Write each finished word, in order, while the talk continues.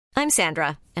I'm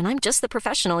Sandra, and I'm just the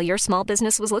professional your small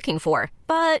business was looking for.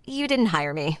 But you didn't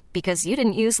hire me because you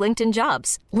didn't use LinkedIn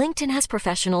Jobs. LinkedIn has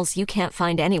professionals you can't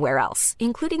find anywhere else,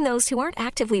 including those who aren't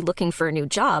actively looking for a new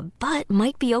job, but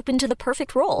might be open to the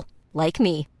perfect role, like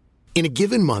me. In a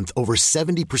given month, over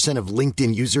 70% of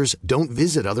LinkedIn users don't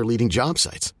visit other leading job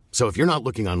sites. So if you're not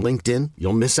looking on LinkedIn,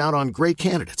 you'll miss out on great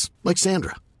candidates like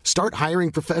Sandra. Start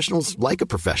hiring professionals like a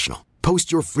professional.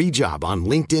 Post your free job on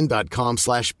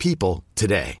linkedin.com/people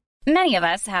today. Many of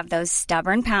us have those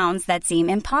stubborn pounds that seem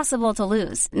impossible to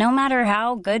lose, no matter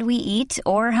how good we eat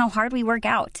or how hard we work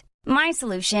out. My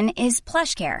solution is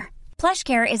PlushCare.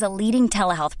 PlushCare is a leading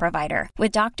telehealth provider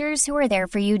with doctors who are there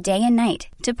for you day and night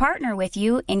to partner with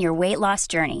you in your weight loss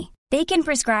journey. They can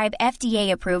prescribe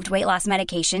FDA-approved weight loss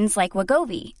medications like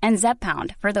Wegovy and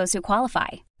Zepbound for those who qualify.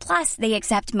 Plus, they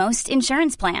accept most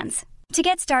insurance plans. To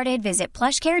get started, visit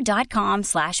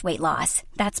plushcare.com/weightloss.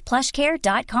 That's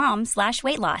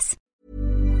plushcare.com/weightloss.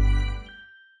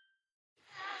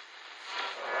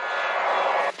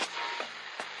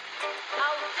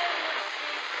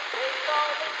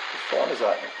 What time is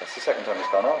that? That's the second time it's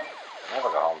gone off. They never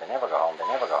go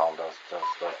home, those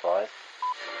boys.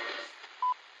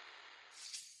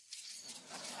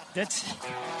 That's...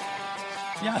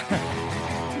 Yeah,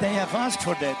 they have asked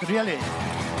for that, really.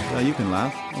 You can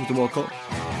laugh. It was the World Cup.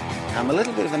 I'm a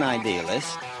little bit of an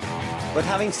idealist, but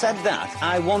having said that,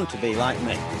 I want to be like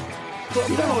me.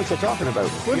 You don't know what you're talking about.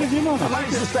 What did you know? I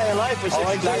managed to stay alive for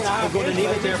 6 years. I'm going to leave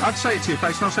it there. I'd say it to your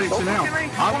face, and I'll say it to you now.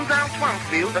 I'm down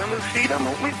Swanfield and we'll see them,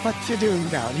 won't we? What you doing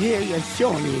down here, you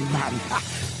shawny man?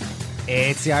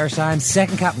 It's the Irish Times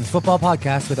Second Captain's Football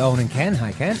Podcast with Owen and Ken.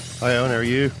 Hi, Ken. Hi, Owen. How are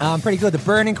you? I'm pretty good. The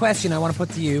burning question I want to put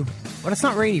to you, well, it's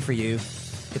not really for you.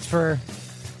 It's for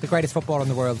the greatest footballer in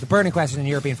the world. The burning question in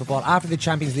European football after the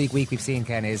Champions League week we've seen,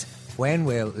 Ken, is when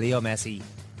will Leo Messi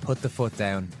put the foot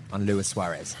down on Luis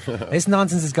Suarez? This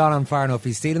nonsense has gone on far enough.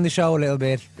 He's stealing the show a little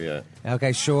bit. Yeah.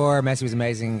 Okay, sure, Messi was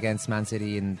amazing against Man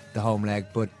City in the home leg,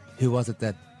 but who was it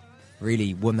that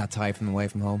really won that tie from away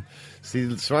from home?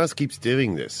 See, Suarez keeps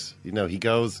doing this. You know, he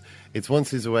goes, it's once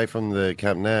he's away from the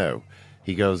Camp Nou,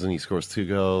 he goes and he scores 2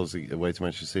 goals away to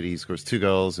Manchester City. He scores 2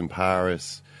 goals in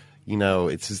Paris. You know,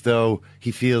 it's as though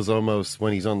he feels almost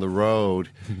when he's on the road,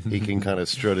 he can kind of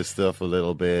strut his stuff a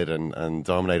little bit and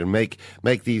dominate and make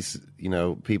these, you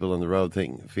know, people on the road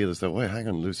feel as though, wait, hang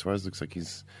on, Luis Suarez looks like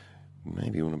he's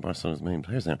maybe one of Barcelona's main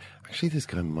players now. Actually, this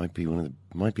guy might be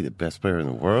the best player in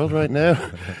the world right now.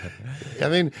 I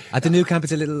mean, at the new camp,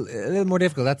 it's a little more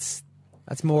difficult. That's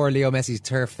more Leo Messi's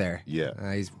turf there. Yeah.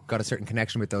 He's got a certain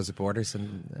connection with those supporters,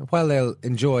 and while they'll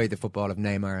enjoy the football of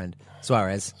Neymar and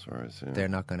Suarez, yeah. They're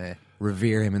not going to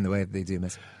revere him in the way that they do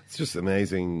Messi. It's just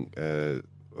amazing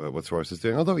what Suarez is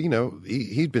doing. Although, you know,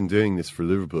 he'd been doing this for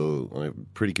Liverpool on a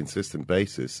pretty consistent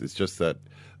basis. It's just that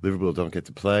Liverpool don't get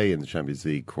to play in the Champions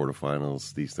League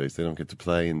quarterfinals these days. They don't get to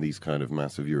play in these kind of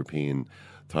massive European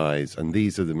ties, and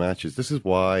these are the matches. This is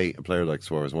why a player like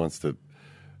Suarez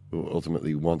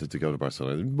ultimately wanted to go to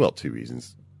Barcelona. Well, 2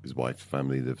 reasons. His wife's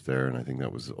family lived there, and I think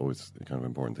that was always kind of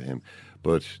important to him.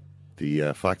 But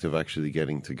the fact of actually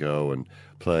getting to go and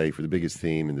play for the biggest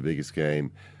team in the biggest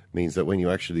game means that when you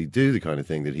actually do the kind of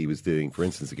thing that he was doing, for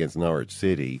instance, against Norwich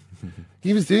City,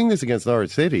 he was doing this against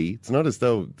Norwich City. It's not as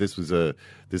though this was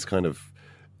this kind of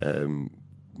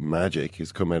magic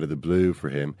has come out of the blue for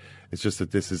him. It's just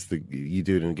that you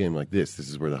do it in a game like this. This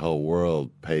is where the whole world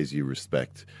pays you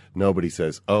respect. Nobody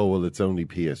says, oh, well, it's only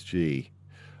PSG.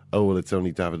 Oh, well, it's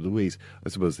only David Luiz. I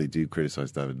suppose they do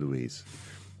criticise David Luiz.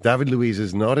 David Luiz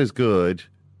is not as good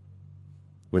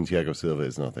when Thiago Silva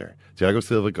is not there. Thiago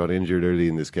Silva got injured early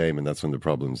in this game, and that's when the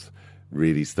problems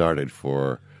really started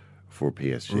for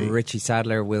PSG. Richie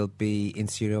Sadler will be in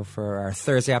studio for our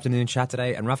Thursday afternoon chat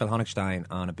today, and Raphael Honigstein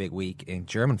on a big week in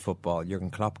German football. Jurgen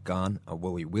Klopp gone, or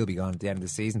will be gone at the end of the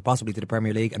season, possibly to the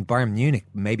Premier League, and Bayern Munich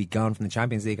may be gone from the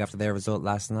Champions League after their result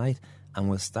last night. And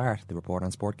we'll start the report on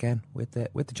Sport, Ken, with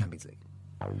the Champions League.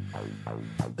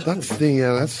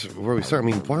 That's where we start. I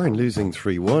mean, Bayern losing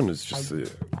 3-1 is just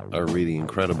a really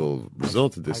incredible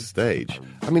result at this stage.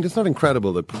 I mean, it's not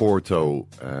incredible that Porto,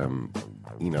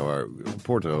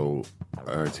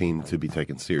 our team to be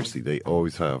taken seriously. They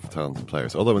always have talented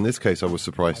players. Although in this case, I was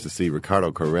surprised to see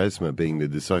Ricardo Quaresma being the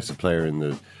decisive player in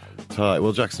the tie.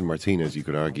 Well, Jackson Martinez, you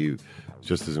could argue,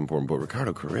 just as important. But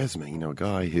Ricardo Quaresma, a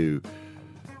guy who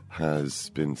has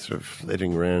been sort of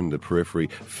flitting around the periphery,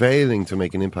 failing to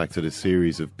make an impact at a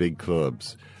series of big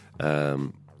clubs,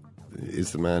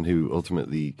 is the man who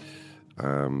ultimately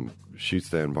shoots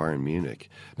down Bayern Munich.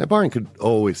 Now, Bayern could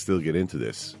always still get into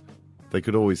this. They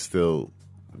could always still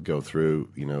go through.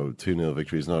 2-0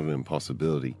 victory is not an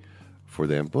impossibility for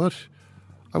them. But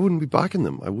I wouldn't be backing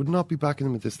them. I would not be backing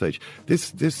them at this stage.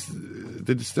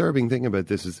 The disturbing thing about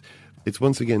this is it's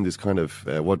once again this kind of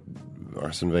what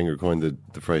Arsene Wenger coined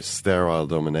the phrase sterile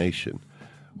domination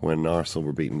when Arsenal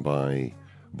were beaten by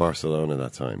Barcelona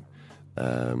that time.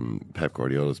 Pep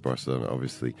Guardiola's Barcelona,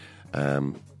 obviously.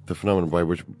 The phenomenon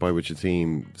by which a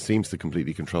team seems to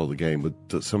completely control the game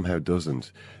but somehow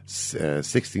doesn't.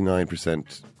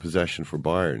 69% possession for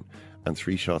Bayern and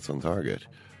 3 shots on target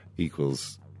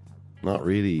equals not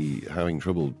really having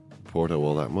troubled Porto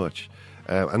all that much.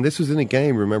 And this was in a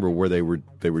game, remember, where they were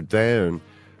down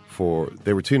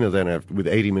they were 2-0 down with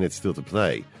 80 minutes still to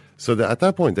play. So at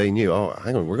that point they knew, oh,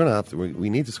 hang on, we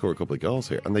need to score a couple of goals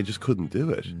here, and they just couldn't do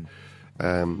it.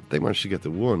 They managed to get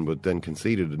the one, but then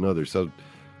conceded another. So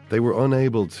they were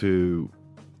unable to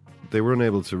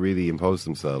really impose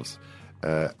themselves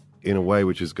in a way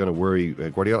which is going to worry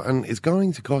Guardiola and is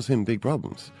going to cause him big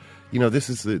problems. You know, this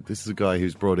is a guy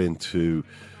who's brought in to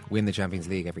win the Champions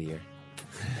League every year.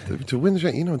 To win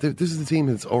the, you know, this is the team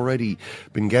that's already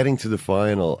been getting to the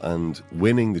final and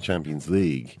winning the Champions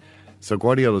League. So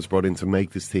Guardiola's brought in to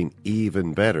make this team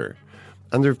even better.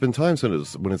 And there have been times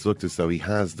when it's looked as though he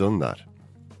has done that.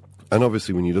 And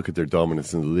obviously, when you look at their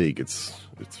dominance in the league, it's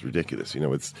ridiculous. You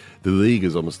know, the league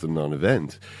is almost a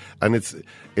non-event, and it's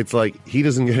like he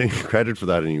doesn't get any credit for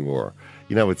that anymore.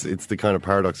 You know, it's the kind of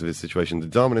paradox of his situation. The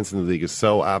dominance in the league is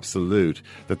so absolute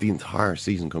that the entire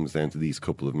season comes down to these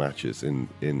couple of matches in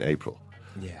April.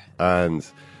 Yeah. And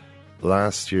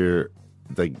last year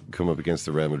they come up against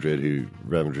the Real Madrid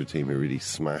team who really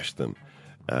smashed them.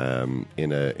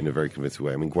 In a very convincing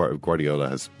way. I mean, Guardiola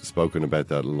has spoken about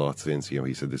that a lot since. You know,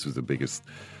 he said this was the biggest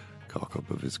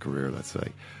cock-up of his career, let's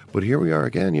say. But here we are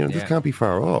again. You know, this can't be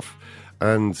far off.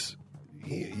 And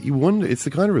you wonder, it's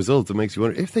the kind of result that makes you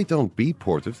wonder, if they don't beat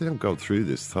Porto, if they don't go through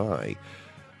this tie,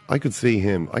 I could see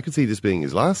this being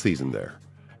his last season there.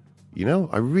 You know,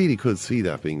 I really could see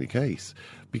that being the case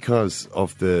because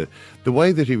of the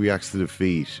way that he reacts to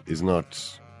defeat is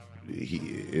not... He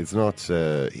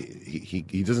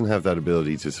doesn't have that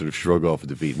ability to sort of shrug off a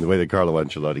defeat in the way that Carlo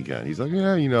Ancelotti can. He's like,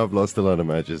 yeah, you know, I've lost a lot of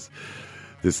matches.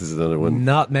 This is another one.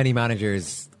 Not many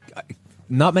managers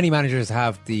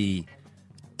have the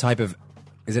type of,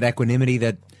 is it equanimity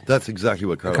that... That's exactly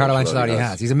what Carlo Ancelotti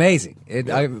has. He's amazing.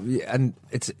 And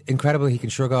it's incredible. He can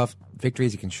shrug off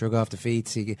victories, he can shrug off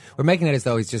defeats. We're making it as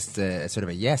though he's just sort of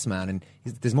a yes man, and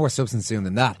there's more substance to him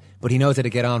than that. But he knows how to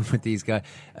get on with these guys.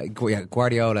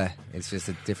 Guardiola is just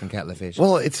a different kettle of fish.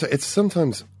 Well, it's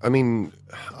sometimes, I mean,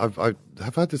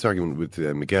 I've had this argument with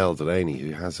Miguel Delaney,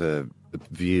 who has a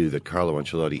view that Carlo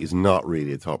Ancelotti is not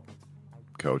really a top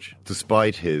coach,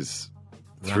 despite his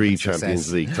 3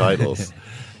 Champions League titles.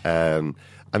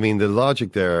 I mean, the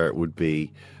logic there would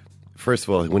be, first of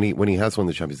all, when he has won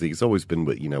the Champions League, it's always been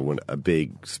with, you know, a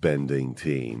big spending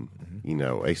team. Mm-hmm. You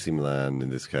know, AC Milan in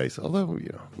this case. Although, you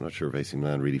know, I'm not sure if AC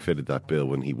Milan really fitted that bill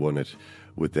when he won it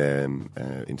with them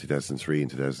in 2003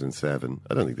 and 2007.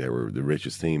 I don't think they were the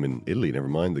richest team in Italy. Never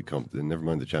mind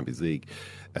the Champions League.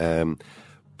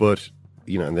 But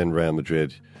you know, and then Real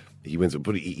Madrid, he wins it.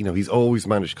 But you know, he's always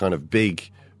managed kind of big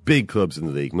clubs in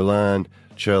the league: Milan,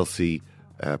 Chelsea,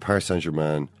 Paris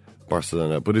Saint-Germain,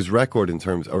 Barcelona. But his record in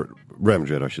terms, or Real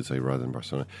Madrid, I should say, rather than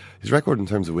Barcelona, his record in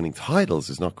terms of winning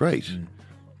titles is not great.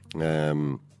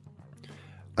 And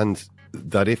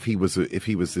that if he was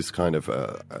this kind of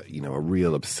a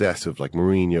real obsessive like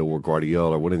Mourinho or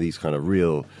Guardiola, one of these kind of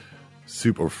real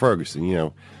super, or Ferguson,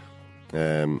 you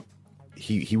know,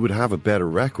 he would have a better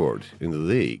record in the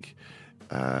league.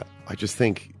 I just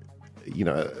think, you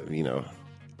know.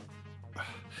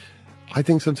 I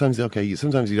think sometimes you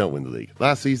don't win the league.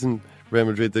 Last season, Real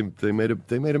Madrid they made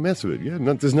a mess of it. Yeah,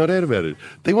 there's no doubt about it.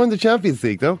 They won the Champions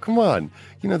League, though. Come on,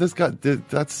 you know it's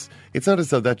not as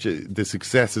though that the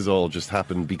success has all just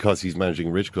happened because he's managing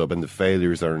a rich club, and the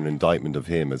failures are an indictment of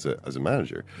him as a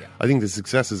manager. Yeah. I think the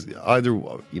successes either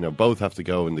both have to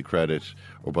go in the credit,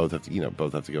 or both have to go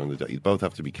in the both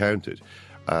have to be counted.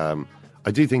 I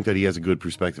do think that he has a good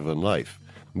perspective on life.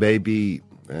 Maybe.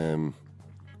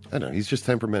 I don't know, he's just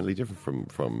temperamentally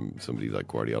different from somebody like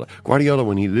Guardiola. Guardiola,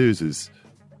 when he loses,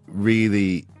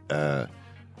 really, I'm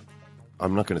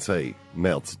not going to say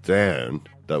melts down.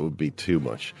 That would be too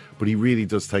much. But he really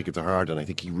does take it to heart, and I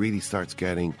think he really starts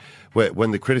getting...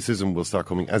 When the criticism will start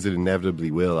coming, as it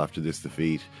inevitably will after this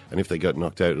defeat, and if they get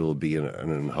knocked out, it'll be on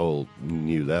a whole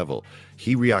new level.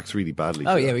 He reacts really badly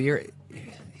to yeah, that. But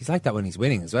he's like that when he's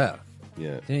winning as well.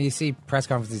 Yeah. You see press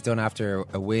conferences done after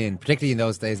a win, particularly in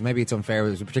those days. Maybe it's unfair.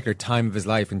 It was a particular time of his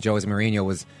life, and Jose Mourinho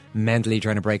was mentally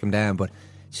trying to break him down. But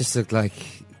it just looked like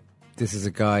this is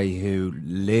a guy who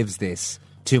lives this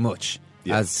too much,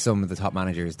 as some of the top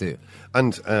managers do.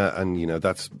 And you know,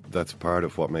 that's part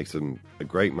of what makes him a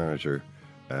great manager.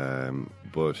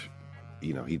 But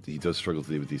you know, he does struggle to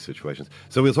deal with these situations.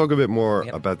 So we'll talk a bit more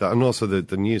about that, and also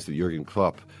the news that Jurgen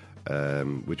Klopp,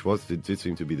 which did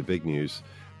seem to be the big news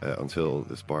until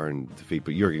this Bayern defeat.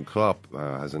 But Jurgen Klopp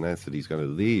has announced that he's going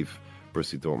to leave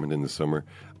Borussia Dortmund in the summer,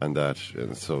 and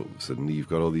so suddenly you've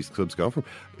got all these clubs going for him.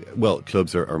 Well,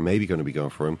 clubs are maybe going to be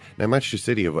going for him. Now, Manchester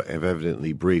City have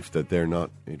evidently briefed that they're not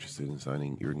interested in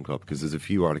signing Jurgen Klopp, because there's a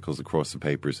few articles across the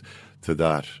papers to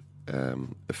that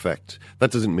effect.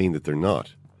 That doesn't mean that they're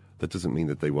not. That doesn't mean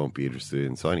that they won't be interested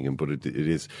in signing him, but it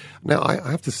is. Now, I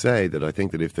have to say that I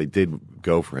think that if they did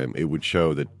go for him, it would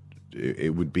show that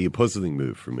it would be a puzzling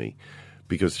move for me.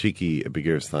 Because Txiki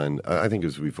Begiristain, I think,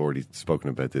 as we've already spoken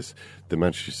about this, the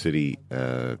Manchester City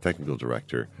technical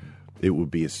director, it would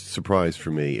be a surprise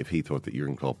for me if he thought that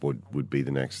Jurgen Klopp would be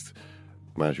the next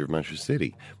manager of Manchester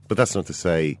City. But that's not to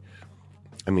say,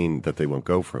 that they won't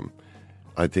go for him.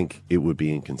 I think it would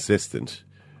be inconsistent.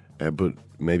 But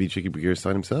maybe Txiki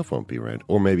Begiristain himself won't be around.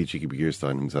 Or maybe Txiki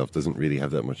Begiristain himself doesn't really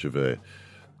have that much of a...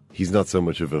 He's not so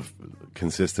much of a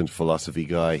consistent philosophy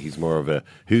guy. He's more of a,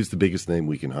 who's the biggest name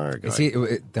we can hire guy. See,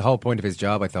 the whole point of his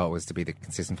job, I thought, was to be the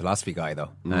consistent philosophy guy,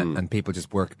 though. And people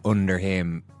just work under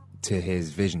him to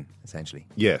his vision, essentially.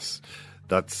 Yes.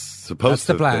 That's supposed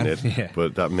to have been it,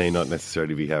 but that may not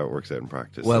necessarily be how it works out in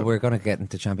practice. Well, we're going to get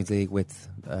into Champions League with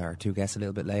our two guests a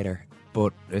little bit later.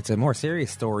 But it's a more serious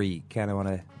story, Ken, I want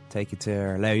to take you to,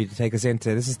 or allow you to take us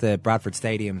into. This is the Bradford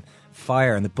Stadium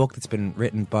fire, and the book that's been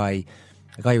written by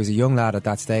a guy who was a young lad at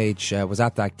that stage, was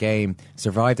at that game,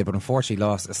 survived it, but unfortunately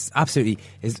lost. Absolutely,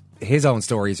 his own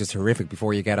story is just horrific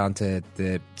before you get onto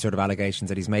the sort of allegations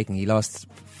that he's making. He lost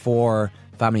 4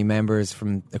 family members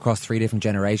from across 3 different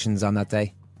generations on that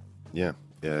day. Yeah,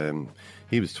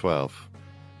 he was 12.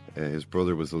 His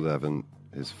brother was 11.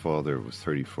 His father was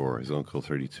 34. His uncle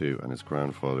 32, and his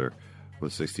grandfather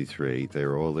was 63. They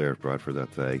were all there at Bradford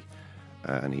that day,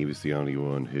 and he was the only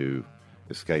one who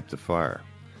escaped the fire.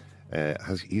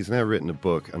 He's now written a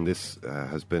book, and this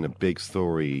has been a big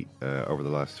story over the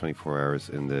last 24 hours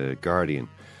in the Guardian,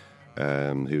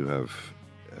 who have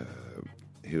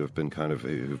been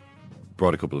who've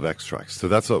brought a couple of extracts. So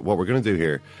that's what we're going to do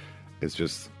here, is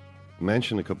just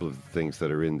mention a couple of things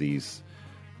that are in these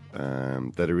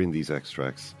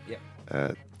extracts.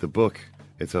 Yeah. The book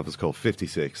itself is called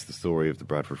 56: The Story of the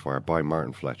Bradford Fire by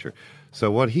Martin Fletcher.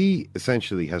 So what he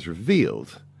essentially has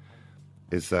revealed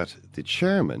is that the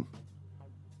chairman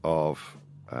of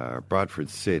Bradford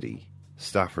City,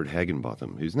 Stafford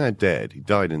Higginbotham, who's now dead, he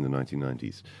died in the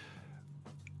 1990s,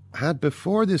 had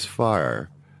before this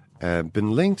fire had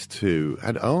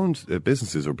owned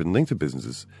businesses, or been linked to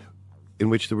businesses in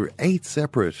which there were 8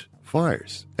 separate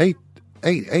fires, 8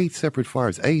 separate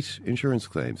fires, 8 insurance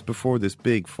claims before this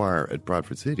big fire at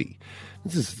Bradford City.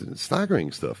 This is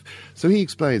staggering stuff. So he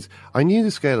explains, I knew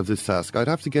the scale of this task. I'd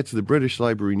have to get to the British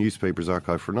Library newspapers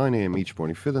archive for 9 a.m. each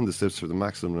morning, fill in the slips for the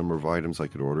maximum number of items I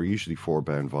could order, usually 4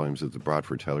 bound volumes of the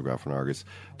Bradford Telegraph and Argus,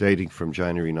 dating from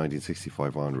January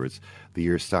 1965 onwards, the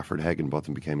year Stafford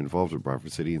Higginbotham became involved with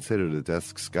Bradford City, and sit at a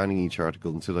desk scanning each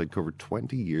article until I'd covered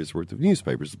 20 years' worth of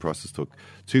newspapers. The process took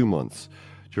 2 months,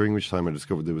 during which time I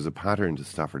discovered there was a pattern to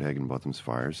Stafford Higginbotham's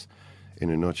fires. In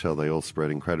a nutshell, they all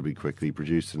spread incredibly quickly,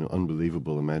 produced an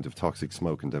unbelievable amount of toxic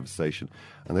smoke and devastation,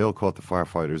 and they all caught the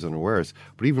firefighters unawares.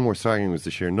 But even more staggering was the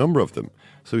sheer number of them.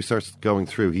 So he starts going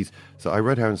through. So I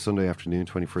read how on Sunday afternoon,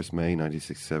 21st May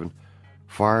 1967,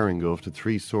 fire engulfed a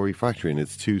 3-storey factory in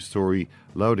its 2-storey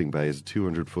loading bay as a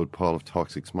 200-foot pall of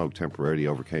toxic smoke temporarily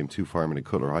overcame 2 firemen in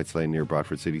Cutler Heights Lane near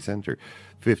Bradford City Centre.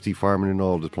 50 firemen in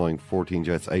all, deploying 14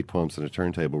 jets, 8 pumps and a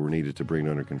turntable, were needed to bring it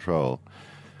under control.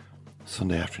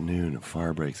 Sunday afternoon, a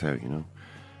fire breaks out,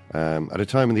 At a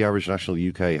time when the average national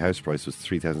UK house price was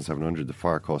 $3,700, the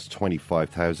fire cost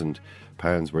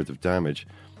 £25,000 worth of damage,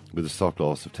 with a stock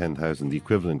loss of $10,000, the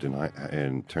equivalent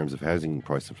in terms of housing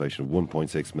price inflation of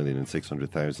 $1.6 million and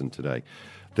 $600,000 today.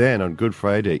 Then on Good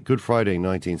Friday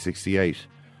 1968,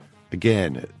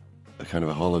 again, a kind of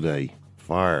a holiday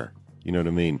fire, you know what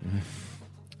I mean?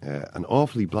 An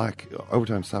awfully black,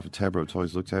 overtime staff at Tebro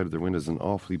Toys looked out of their windows. An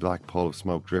awfully black pall of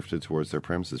smoke drifted towards their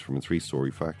premises from a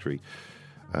 3-storey factory.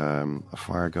 A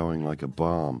fire going like a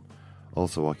bomb,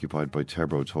 also occupied by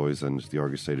Tebro Toys and the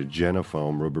Argus Stated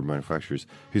Genofoam rubber manufacturers,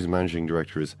 whose managing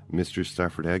director is Mr.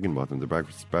 Stafford Higginbotham, the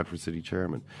Bradford City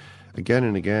chairman. Again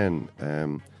and again,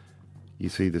 you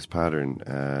see this pattern.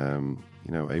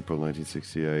 April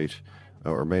 1968.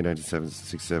 Or May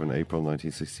 1967, April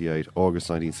 1968,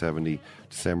 August 1970,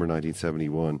 December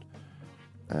 1971,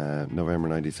 November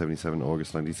 1977,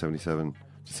 August 1977,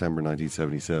 December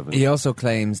 1977. He also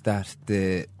claims that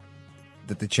the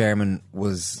chairman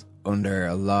was under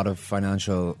a lot of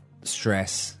financial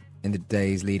stress in the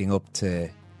days leading up to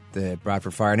the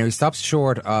Bradford fire. Now, he stops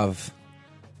short of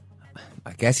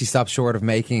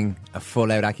making a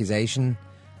full-out accusation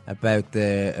about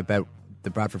the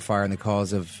Bradford fire and the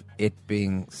cause of it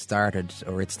being started,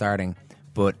 or it starting.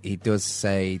 But he does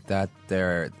say that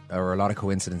there are a lot of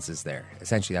coincidences there.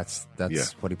 Essentially, that's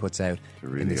what he puts out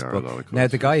in this book. Now,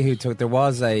 the guy who took... There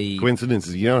was a...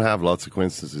 Coincidences. You don't have lots of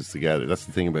coincidences together. That's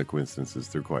the thing about coincidences.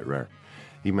 They're quite rare.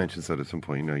 He mentions that at some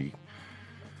point.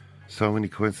 So many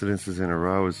coincidences in a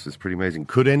row is pretty amazing.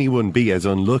 Could anyone be as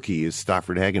unlucky as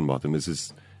Stafford Higginbotham?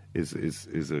 Is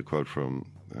a quote from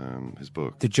his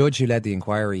book. The judge who led the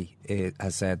inquiry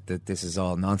has said that this is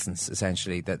all nonsense,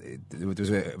 essentially, that there was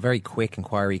a very quick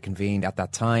inquiry convened at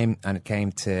that time, and it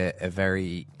came to a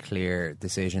very clear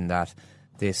decision that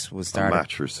this was started... A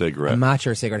match or cigarette,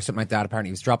 or something like that. Apparently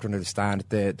it was dropped under the stand.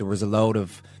 There was a load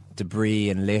of debris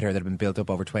and litter that had been built up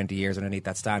over 20 years underneath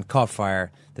that stand, caught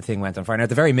fire, the thing went on fire. Now, at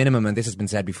the very minimum, and this has been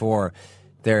said before,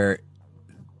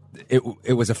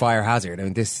 it was a fire hazard. I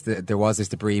mean, there was this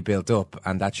debris built up,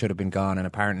 and that should have been gone. And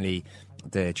apparently,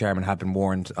 the chairman had been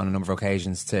warned on a number of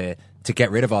occasions to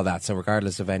get rid of all that. So,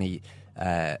 regardless of any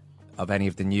of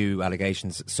the new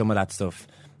allegations, some of that stuff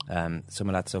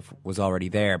was already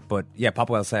there. But yeah,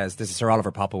 Popplewell says, this is Sir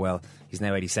Oliver Popplewell. He's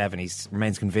now 87. He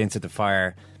remains convinced that the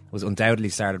fire was undoubtedly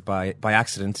started by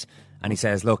accident, and he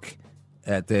says, look,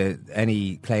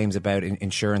 any claims about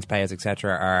insurance payouts,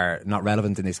 etc., are not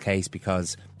relevant in this case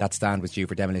because that stand was due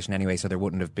for demolition anyway, so there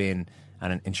wouldn't have been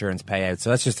an insurance payout.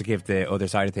 So that's just to give the other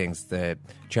side of things. The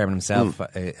chairman himself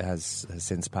has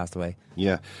since passed away.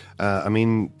 Yeah, I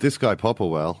mean, this guy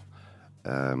Popplewell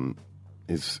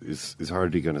is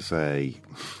hardly going to say,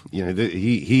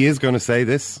 he is going to say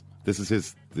this. This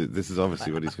is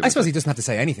obviously what he's going to say. I suppose he doesn't have to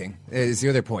say anything, is the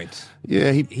other point.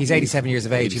 Yeah, he's 87 years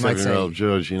of age. He might say... 87-year-old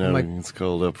judge, he's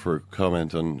called up for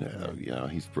comment on,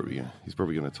 he's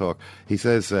probably going to talk. He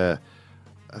says, it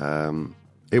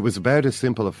was about as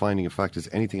simple a finding of fact as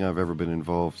anything I've ever been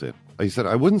involved in. He said,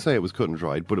 I wouldn't say it was cut and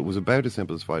dried, but it was about as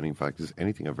simple as finding fact as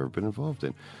anything I've ever been involved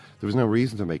in. There was no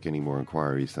reason to make any more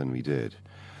inquiries than we did.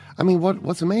 I mean,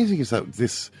 what's amazing is that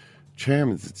this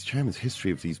chairman's history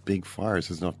of these big fires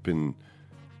has not been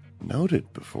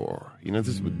noted before. This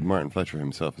is what Martin Fletcher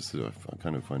himself has said. I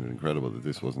kind of find it incredible that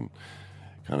this wasn't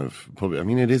kind of public. I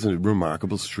mean, it is a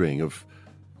remarkable string of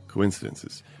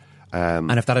coincidences.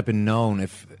 And if that had been known,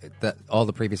 if all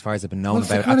the previous fires had been known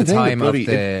about at the time of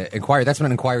the inquiry, that's when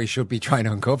an inquiry should be trying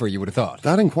to uncover, you would have thought.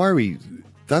 That inquiry,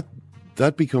 that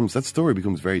story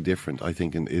becomes very different, I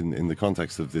think, in the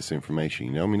context of this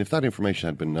information. I mean, if that information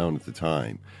had been known at the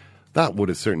time, that would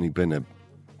have certainly been a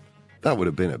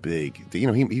big...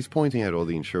 he's pointing out all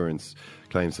the insurance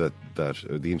claims that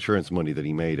the insurance money that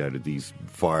he made out of these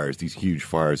fires, these huge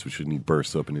fires, which suddenly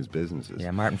burst up in his businesses.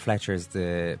 Yeah, Martin Fletcher is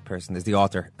the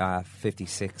author.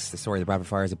 56, the story of the Bradford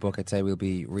Fire is a book I'd say we'll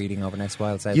be reading over the next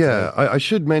while. Yeah, I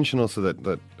should mention also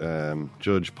that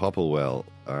Judge Popplewell,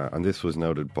 and this was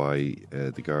noted by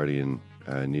the Guardian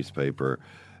newspaper,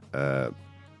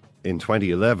 in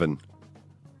 2011,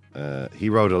 he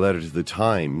wrote a letter to the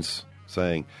Times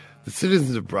saying, the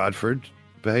citizens of Bradford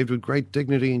behaved with great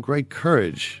dignity and great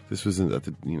courage. This was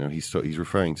he's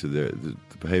referring to the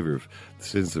behaviour of the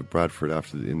citizens of Bradford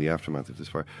in the aftermath of this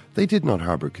fire. They did not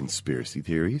harbour conspiracy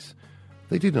theories.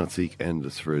 They did not seek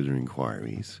endless further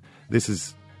inquiries.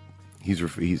 He's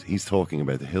talking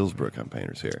about the Hillsborough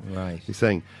campaigners here. Right. He's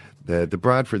saying the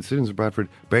citizens of Bradford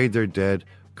buried their dead,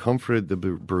 comforted the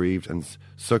bereaved, and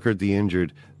succoured the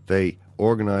injured. They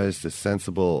organised a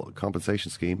sensible compensation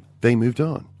scheme. They moved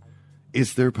on.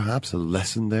 Is there perhaps a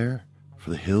lesson there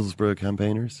for the Hillsborough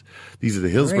campaigners? These are the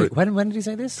Hillsborough... When did he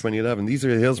say this? 2011. These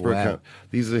are the Hillsborough...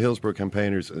 These are the Hillsborough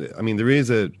campaigners. I mean, there is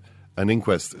an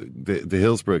inquest. The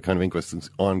Hillsborough kind of inquest is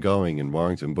ongoing in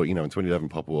Warrington. But, in 2011,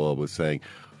 Popplewell was saying,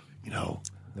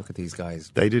 look at these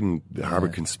guys. They didn't harbour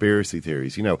conspiracy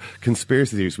theories.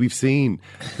 Conspiracy theories. We've seen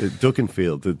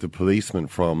Duckenfield, the policeman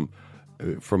from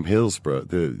Hillsborough,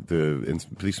 the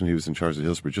policeman who was in charge of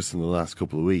Hillsborough just in the last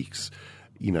couple of weeks,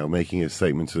 making a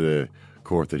statement to the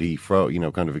court that he froze,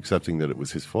 kind of accepting that it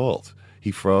was his fault. He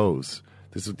froze.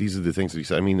 These are the things that he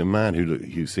said. I mean, a man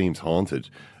who seems haunted,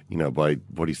 by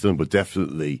what he's done, but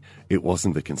definitely it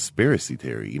wasn't a conspiracy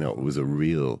theory. It was a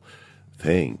real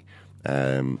thing.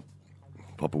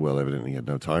 Popplewell evidently had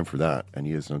no time for that, and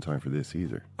he has no time for this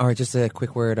either. All right, just a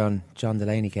quick word on John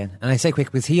Delaney again. And I say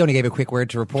quick because he only gave a quick word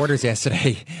to reporters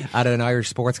yesterday at an Irish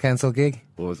Sports Council gig.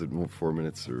 What was it, 4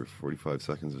 minutes or 45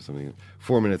 seconds or something?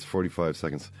 4 minutes, 45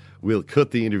 seconds. We'll cut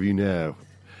the interview now.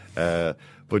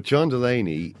 But John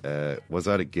Delaney was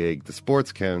at a gig. The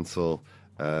Sports Council,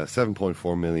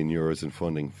 €7.4 million in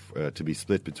funding to be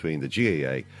split between the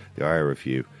GAA, the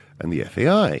IRFU, and the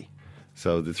FAI.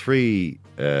 So the three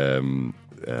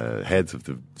heads of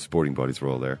the sporting bodies were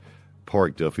all there.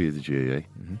 Pádraig Duffy of the GAA,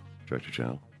 Director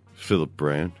General. Philip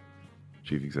Brown,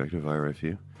 Chief Executive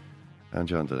IRFU. And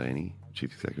John Delaney,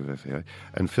 Chief Executive of FAI.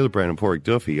 And Philip Brown and Pádraig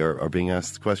Duffy are being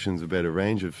asked questions about a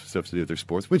range of stuff to do with their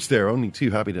sports, which they're only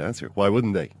too happy to answer. Why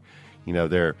wouldn't they? You know,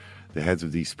 they're the heads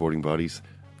of these sporting bodies.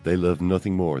 They love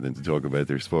nothing more than to talk about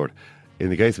their sport. In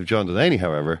the case of John Delaney,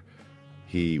 however,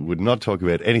 he would not talk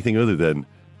about anything other than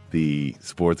the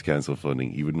Sports Council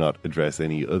funding. He would not address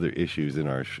any other issues in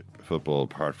Irish football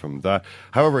apart from that.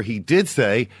 However, he did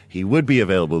say he would be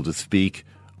available to speak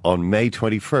on May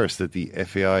 21st at the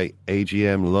FAI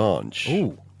AGM launch.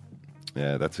 Ooh.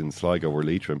 That's in Sligo or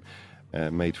Leitrim,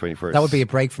 May 21st. That would be a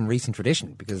break from recent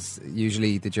tradition, because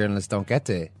usually the journalists don't get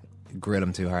to grill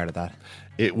him too hard at that.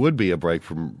 It would be a break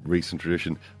from recent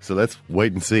tradition, so let's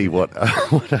wait and see what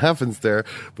happens there.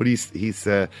 But he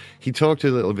talked a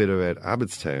little bit about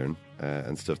Abbottstown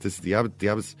and stuff. This is the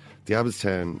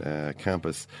Abbottstown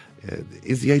campus.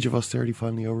 Is the age of austerity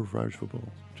finally over for Irish football?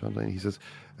 John Delaney, he says,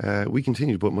 we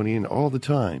continue to put money in all the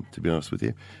time, to be honest with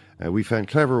you. We found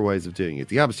clever ways of doing it.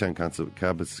 The Abbottstown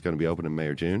campus is going to be open in May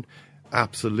or June.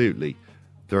 Absolutely.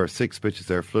 There are 6 pitches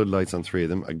there, floodlights on 3 of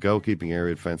them, a goalkeeping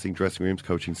area, fencing, dressing rooms,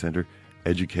 coaching centre,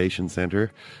 education centre.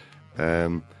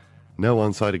 No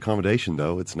on-site accommodation,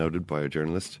 though, it's noted by a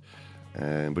journalist.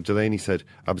 But Delaney said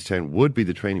Abbottstown would be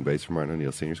the training base for Martin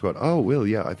O'Neill's senior squad. Oh, will,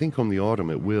 yeah, I think come the autumn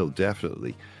it will,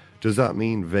 definitely. Does that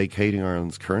mean vacating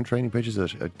Ireland's current training pitches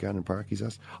at Gannon Park, he's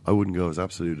asked? I wouldn't go as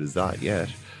absolute as that yet.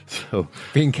 So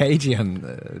being cagey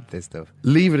on this stuff.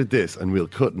 Leave it at this, and we'll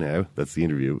cut now. That's the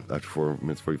interview after 4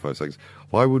 minutes, 45 seconds.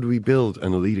 Why would we build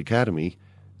an elite academy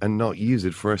and not use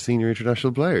it for our senior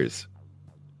international players?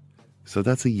 So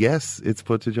that's a yes, it's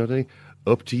put to Johnny.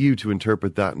 Up to you to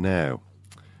interpret that now.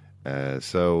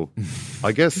 So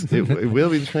I guess it will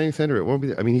be the training centre. It won't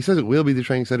be. I mean, he says it will be the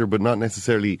training centre, but not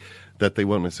necessarily that they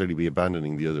won't necessarily be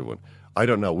abandoning the other one. I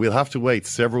don't know. We'll have to wait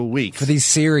several weeks for these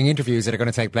searing interviews that are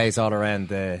going to take place all around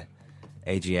the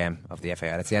AGM of the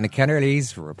FAI. That's the end of Ken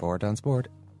Early's Report on Sport.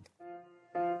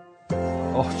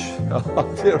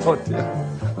 Oh dear.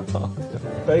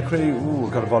 Bakery,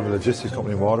 got involved in a logistics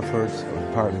company in Waterford,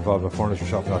 apparently involved in a furniture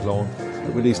shop in Athlone.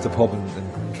 We leased a pub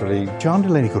in Tralee. John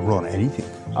Delaney could run anything.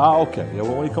 Okay. Yeah,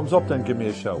 well, when he comes up, then give me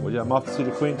a shout. Well, yeah, I'm off to see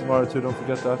the Queen tomorrow too, don't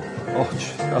forget that. Oh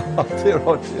dear.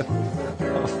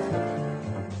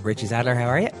 Richie Adler, how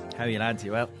are you? How are you, lads?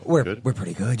 You well? We're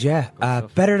pretty good, yeah.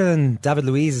 Better than David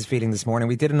Luiz is feeling this morning.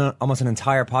 We did almost an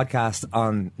entire podcast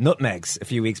on nutmegs a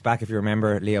few weeks back, if you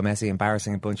remember. Leo Messi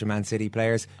embarrassing a bunch of Man City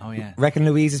players. Oh, yeah. Reckon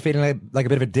Luiz is feeling like a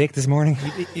bit of a dick this morning?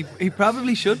 He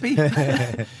probably should be.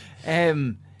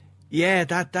 Yeah,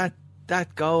 that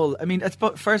goal. I mean,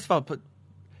 first of all,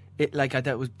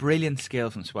 that was brilliant skill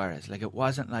from Suarez. Like, it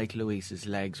wasn't like Luiz's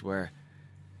legs were...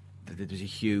 There was a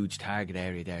huge target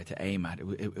area there to aim at.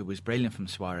 It was brilliant from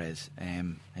Suarez.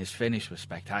 His finish was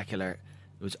spectacular.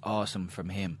 It was awesome from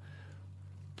him.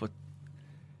 But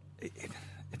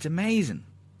it's amazing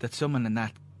that someone in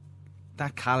that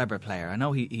calibre player, I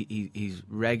know he's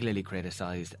regularly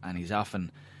criticised and he's often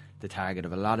the target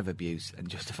of a lot of abuse, and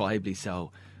justifiably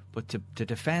so, but to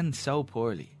defend so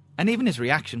poorly. And even his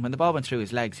reaction, when the ball went through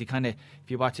his legs, he kind of,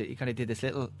 if you watch it, he kind of did this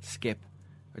little skip,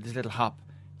 or this little hop,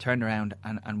 turned around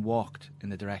and walked in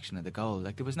the direction of the goal.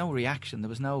 Like, there was no reaction, there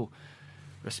was no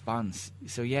response.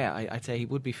 So yeah, I'd say he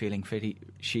would be feeling pretty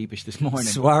sheepish this morning.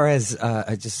 Suarez,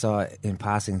 I just saw in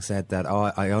passing, said that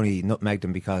I only nutmegged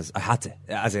him because I had to,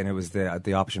 as in it was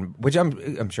the option, which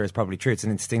I'm sure is probably true. It's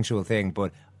an instinctual thing,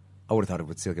 but I would have thought it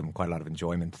would still give him quite a lot of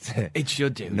enjoyment. It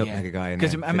should do, nutmeg a guy.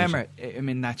 Because I remember,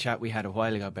 in that chat we had a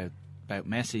while ago about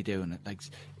Messi doing it. Like,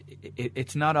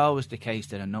 it's not always the case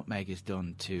that a nutmeg is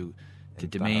done to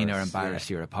demean or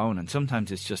embarrass your opponent.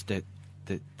 Sometimes it's just the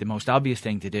most obvious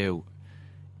thing to do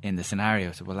in the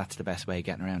scenario. So, well, that's the best way of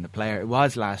getting around the player. It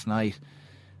was last night,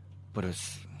 but it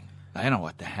was, I don't know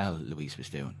what the hell Luis was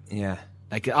doing. Yeah.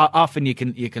 Like, often you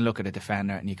can look at a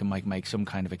defender and you can make some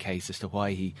kind of a case as to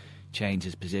why he changed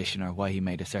his position or why he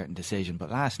made a certain decision. But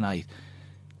last night,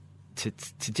 to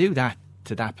do that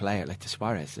to that player, like to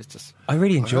Suarez, it's just... I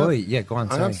really enjoy... go on,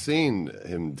 sorry. I have seen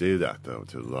him do that, though,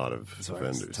 to a lot of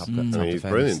defenders. I mean, he's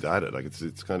brilliant at it. Like,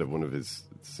 it's kind of one of his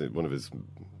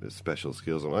special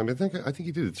skills. I mean, I think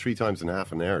he did it 3 times in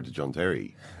half an hour to John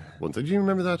Terry once. Do you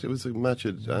remember that? It was a match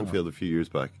at Anfield a few years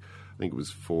back. I think it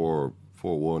was 4-1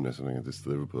 or something at this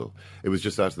Liverpool. It was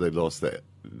just after they lost the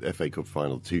FA Cup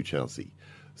final to Chelsea.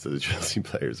 So the Chelsea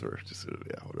players were just sort of,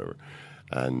 yeah, whatever.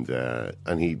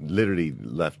 And he literally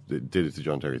did it to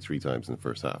John Terry 3 times in the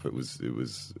first half. It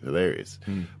was hilarious.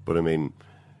 But I mean,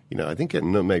 you know, I think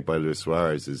getting nutmegged by Luis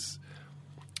Suarez is.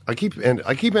 I keep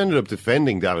ended up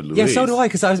defending David Luiz. Yeah, so do I,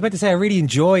 because I was about to say I really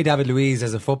enjoy David Luiz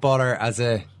as a footballer, as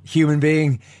a human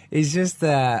being. He's just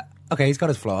okay. He's got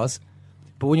his flaws,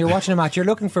 but when you're watching a match, you're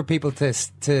looking for people to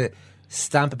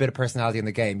stamp a bit of personality in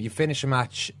the game. You finish a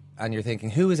match and you're thinking,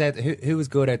 who is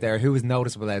good out there, who is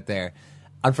noticeable out there.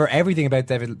 And for everything about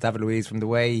David Luiz, from the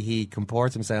way he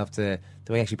comports himself to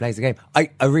the way he actually plays the game, I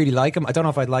really like him. I don't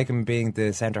know if I'd like him being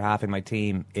the centre half in my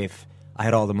team if I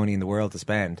had all the money in the world to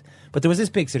spend. But there was this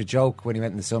big sort of joke when he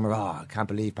went in the summer, I can't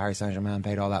believe Paris Saint-Germain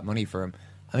paid all that money for him.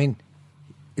 I mean,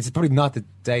 it's probably not the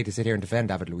day to sit here and defend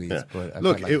David Luiz. Yeah. But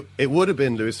look, it would have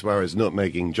been Luis Suarez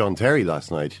nutmegging John Terry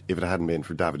last night if it hadn't been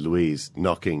for David Luiz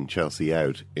knocking Chelsea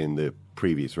out in the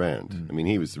previous round. I mean,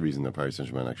 he was the reason that Paris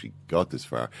Saint-Germain actually got this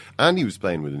far. And he was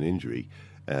playing with an injury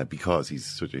because he's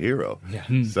such a hero.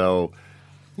 Yeah. So,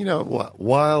 you know,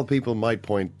 while people might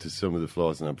point to some of the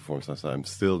flaws in that performance last night, I'm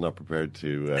still not prepared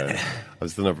to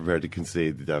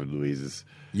concede that David Luiz is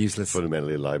useless,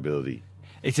 fundamentally a liability.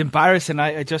 It's embarrassing.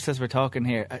 I just as we're talking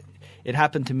here, it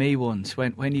happened to me once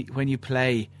when you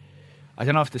play. I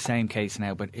don't know if it's the same case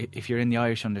now, but if you're in the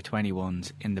Irish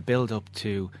under-21s, in the build-up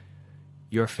to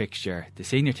your fixture, the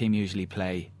senior team usually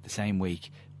play the same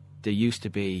week. There used to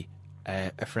be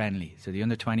a friendly, so the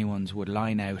under-21s would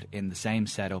line out in the same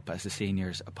setup as the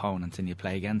seniors' opponents, and you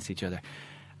play against each other.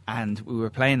 And we were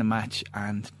playing the match,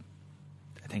 and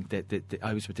I think that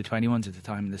I was with the 21s at the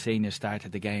time, and the seniors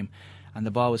started the game, and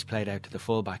the ball was played out to the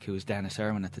fullback, who was Dennis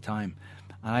Irwin at the time.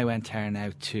 And I went tearing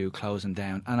out to close him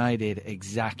down, and I did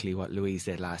exactly what Luiz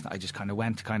did last night. I just kind of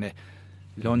went to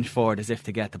lunge forward as if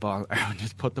to get the ball, and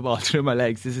just put the ball through my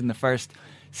legs. This is in the first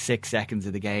 6 seconds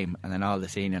of the game, and then all the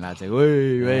senior lads say,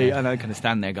 wait, and I kind of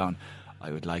stand there going,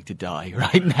 I would like to die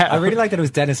right now. I really like that it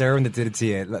was Dennis Irwin that did it to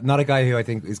you. Not a guy who I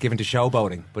think is given to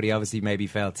showboating, but he obviously maybe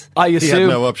felt he had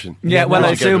no option. Yeah, well,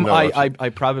 I assume I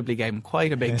probably gave him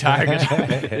quite a big target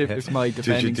if it's my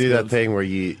defending Did you do skills. that thing where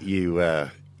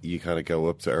you kind of go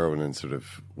up to Irwin and sort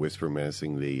of whisper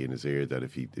menacingly in his ear that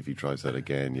if he tries that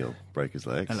again, you'll break his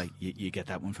legs? And like, you get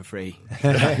that one for free.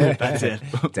 That's it.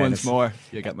 Once more,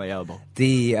 you get my elbow.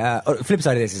 The flip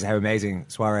side of this is how amazing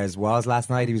Suarez was last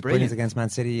night. He was brilliant against Man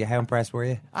City. How impressed were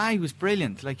you? He was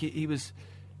brilliant. Like he was,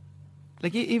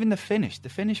 like even the finish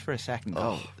for a second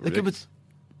goal. Like it was,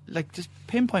 like just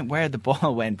pinpoint where the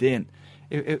ball went in.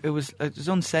 It was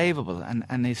unsavable.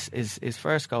 And his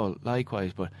first goal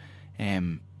likewise. But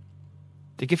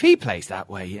like if he plays that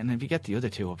way, and if you get the other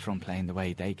two up front playing the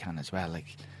way they can as well, like,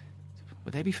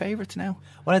 would they be favourites now?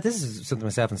 Well, this is something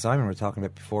myself and Simon were talking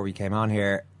about before we came on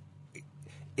here.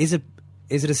 Is it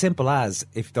as simple as,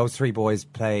 if those three boys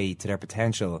play to their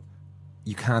potential,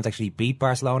 you can't actually beat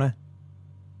Barcelona?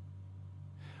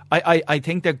 I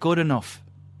think they're good enough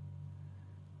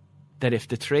that if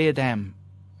the three of them,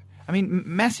 I mean,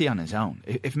 Messi on his own,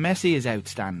 if Messi is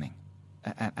outstanding,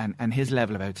 and his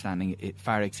level of outstanding, it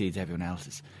far exceeds everyone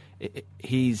else's.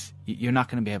 You're not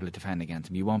going to be able to defend against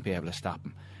him. You won't be able to stop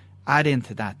him. Add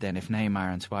into that then, if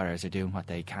Neymar and Suarez are doing what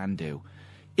they can do,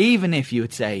 even if you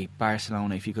would say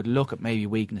Barcelona, if you could look at maybe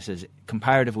weaknesses,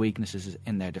 comparative weaknesses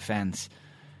in their defence,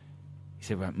 you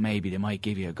say, well, maybe they might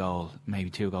give you a goal, maybe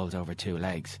 2 goals over 2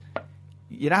 legs.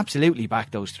 You'd absolutely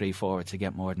back those 3 forwards to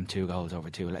get more than 2 goals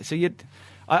over 2 legs. So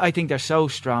I think they're so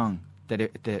strong that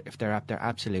if they're at their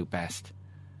absolute best,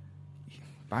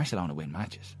 Barcelona win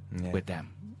matches with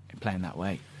them playing that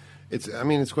way. It's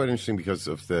quite interesting because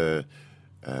of the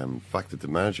fact that the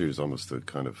manager is almost a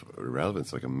kind of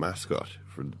irrelevance, like a mascot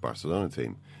for the Barcelona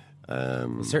team.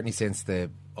 Certainly since the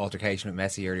altercation with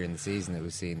Messi earlier in the season, it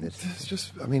was seen that it's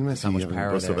just, Messi not much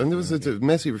power there. And there was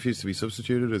Messi refused to be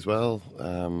substituted as well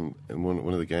in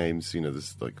one of the games.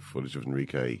 There's like footage of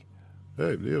Enrique,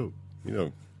 hey Leo,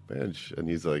 bench, and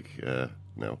he's like,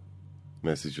 no.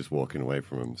 Messi's just walking away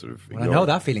from him, sort of. Well, I know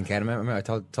that feeling, Ken. I remember I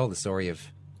told the story of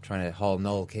trying to haul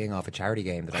Noel King off a charity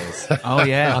game that I was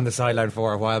on the sideline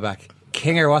for a while back.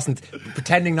 Kinger wasn't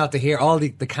pretending not to hear all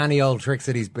the canny old tricks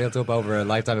that he's built up over a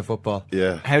lifetime of football.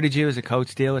 Yeah. How did you as a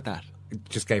coach deal with that?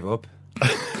 Just gave up.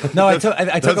 No, I took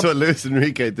that's him, what Luis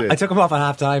Enrique did. I took him off at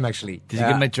half time, actually. Did you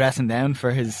give him a dressing down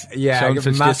for his showing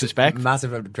such disrespect?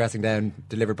 Massive dressing down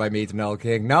delivered by me to Noel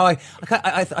King. No, I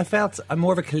felt I'm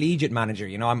more of a collegiate manager.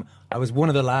 I was one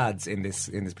of the lads in this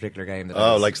particular game.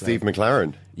 Like Steve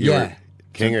McLaren.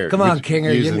 Kinger. Come on,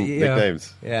 Kinger. Using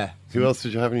nicknames. Yeah. Who else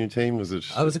did you have in your team? Was it?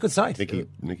 I was a good side.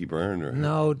 Nicky Byrne? Or?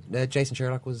 No, Jason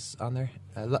Sherlock was on there.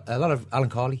 A lot of Alan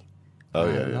Cawley. A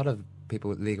lot of people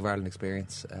with League of Ireland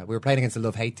experience. We were playing against the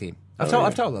Love-Hate team. I've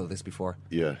told all this before.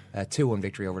 Yeah. 2-1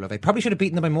 victory over Love-Hate. Probably should have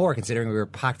beaten them by more, considering we were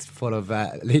packed full of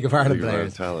League of Ireland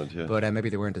players. Talent, yeah. But maybe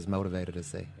they weren't as motivated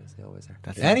as they always are.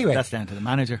 That's down to the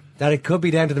manager. That it could be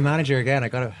down to the manager again. I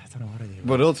don't know what I do.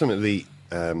 But ultimately,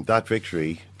 that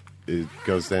victory, it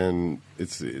goes down.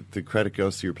 The credit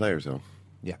goes to your players, though.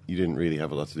 Yeah. You didn't really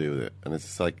have a lot to do with it. And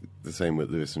it's like the same with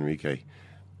Luis Enrique.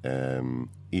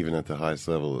 Even at the highest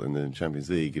level in the Champions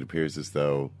League, it appears as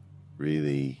though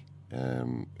really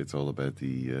it's all about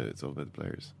the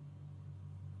players.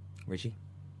 Richie,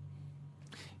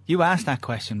 you asked that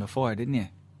question before, didn't you?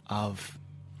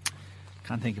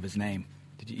 Can't think of his name.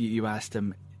 You asked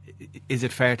him, is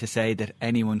it fair to say that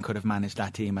anyone could have managed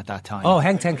that team at that time? Oh,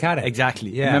 Henk ten Kate.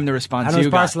 Exactly. Yeah. Remember the response and it was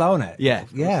you got? Barcelona. Yeah.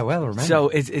 Yeah, well remember. So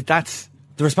that's...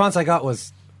 The response I got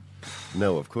was...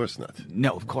 No, of course not.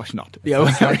 No, of course not. Yeah,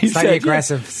 slightly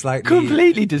aggressive, slightly...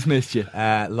 Completely dismissed you.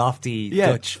 Lofty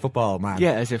Dutch football man.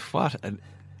 Yeah, as if what an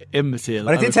imbecile.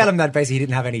 But I did tell him that basically he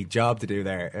didn't have any job to do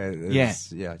there. Yeah,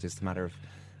 just a matter of...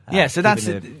 so that's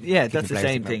the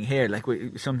same thing here. Like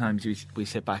sometimes we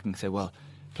sit back and say, well,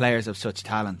 players have such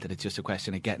talent that it's just a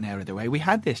question of getting out of their way. We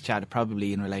had this chat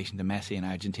probably in relation to Messi and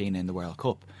Argentina in the World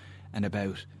Cup and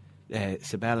about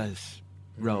Sabella's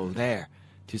role there,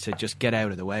 to say just get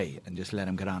out of the way and just let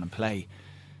him get on and play.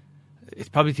 It's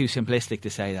probably too simplistic to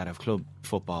say that of club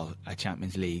football at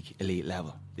Champions League elite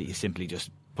level, that you simply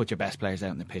just put your best players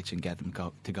out on the pitch and get them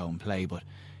to go and play. But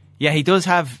yeah, he does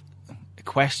have a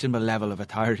questionable level of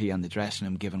authority on the dressing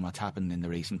room given what's happened in the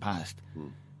recent past.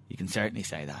 You can certainly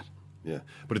say that. Yeah,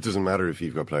 but it doesn't matter if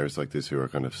you've got players like this who are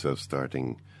kind of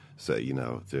self-starting, say,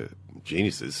 the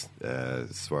geniuses,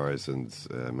 Suarez and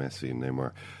Messi and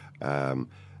Neymar.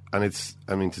 And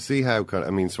to see how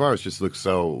Suarez just looks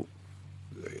so,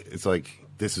 it's like,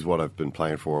 this is what I've been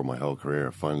playing for my whole career.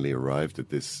 I finally arrived at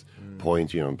this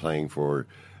point, I'm playing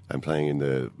in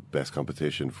the best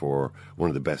competition for one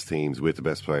of the best teams with the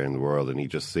best player in the world, and he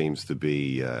just seems to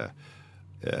be, right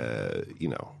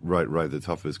at the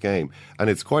top of his game. And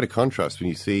it's quite a contrast when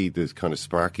you see this kind of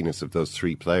sparkiness of those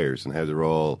three players and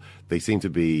how they seem to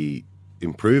be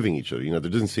improving each other.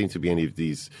 There doesn't seem to be any of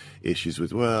these issues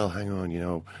with, well, hang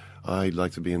on, I'd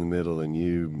like to be in the middle and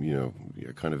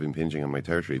you're kind of impinging on my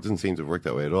territory. It doesn't seem to work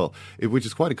that way at all, which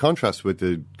is quite a contrast with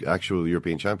the actual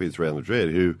European champions Real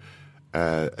Madrid, who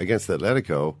against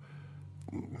Atletico,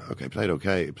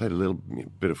 played a little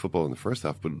bit of football in the first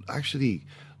half, but actually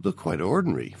looked quite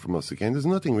ordinary for most of the game. There's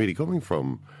nothing really coming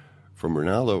from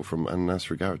Ronaldo, and as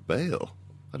for Gareth Bale,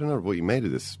 I don't know what you made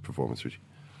of this performance, Richie.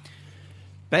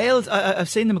 Bale's, I've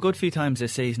seen them a good few times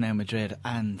this season now in Madrid,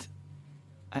 and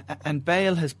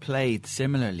Bale has played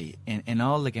similarly in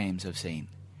all the games I've seen.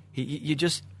 You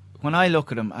just, when I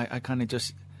look at him, I kind of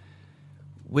just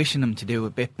wishing him to do a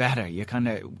bit better. You're kind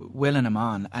of willing him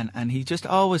on, and he just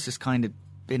always has kind of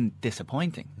been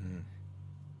disappointing.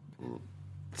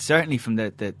 Certainly from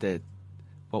the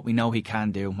what we know he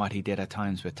can do and what he did at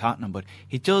times with Tottenham, but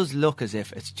he does look as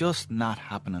if it's just not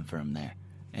happening for him there.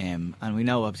 And we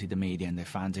know obviously the media and the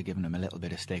fans are giving him a little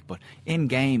bit of stick, but in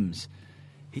games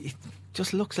he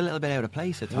just looks a little bit out of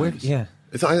place at times. Yeah,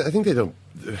 I think they don't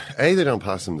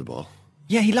pass him the ball.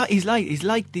 Yeah, he's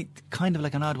like the kind of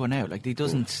like an odd one out. Like he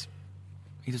doesn't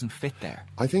fit there.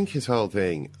 I think his whole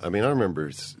thing. I mean, I remember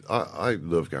I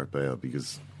love Gareth Bale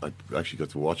because I actually got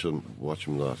to watch him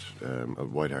a lot at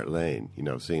White Hart Lane.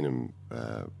 Seeing him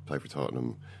play for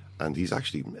Tottenham. And he's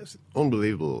actually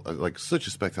unbelievable, like such a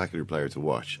spectacular player to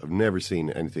watch. I've never seen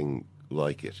anything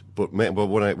like it. But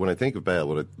when I think of Bale,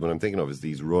 what I'm thinking of is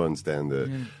these runs down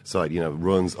the side,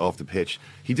 runs off the pitch.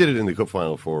 He did it in the cup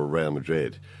final for Real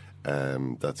Madrid,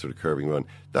 that sort of curving run.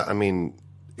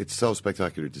 It's so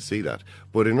spectacular to see that.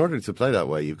 But in order to play that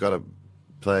way, you've got to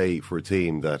play for a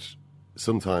team that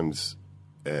sometimes...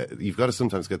 you've got to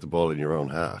sometimes get the ball in your own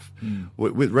half.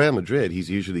 With Real Madrid,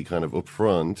 he's usually kind of up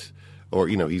front... Or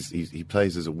he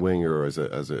plays as a winger or as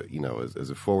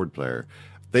a forward player.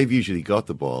 They've usually got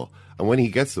the ball, and when he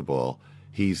gets the ball,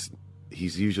 he's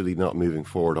usually not moving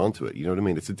forward onto it. You know what I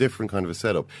mean? It's a different kind of a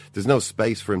setup. There's no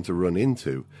space for him to run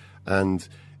into, and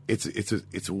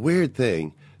it's a weird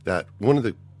thing that one of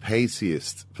the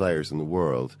paciest players in the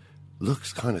world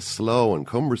looks kind of slow and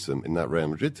cumbersome in that Real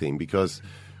Madrid team, because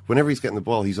whenever he's getting the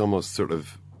ball, he's almost sort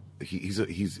of he's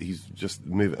just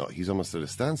moving. He's almost at a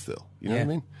standstill. You know what I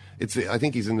mean? I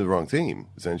think he's in the wrong team,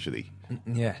 essentially.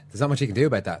 Yeah, there's not much he can do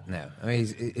about that now. I mean,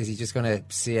 is he just going to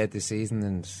see out the season?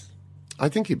 And I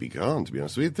think he'd be gone, to be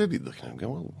honest. They'd be looking at him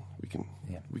going, well,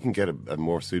 we can get a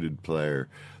more suited player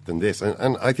than this,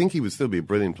 and I think he would still be a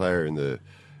brilliant player in the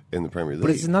Premier League. But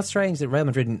it's not strange that Real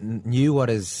Madrid knew what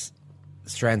his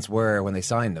strengths were when they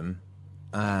signed him,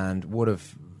 and would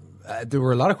have. There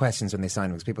were a lot of questions when they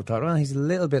signed him because people thought, well, he's a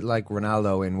little bit like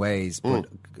Ronaldo in ways, but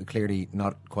clearly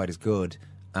not quite as good,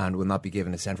 and will not be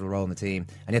given a central role in the team.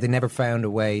 And yet they never found a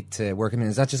way to work him in.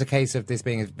 Is that just a case of this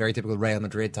being a very typical Real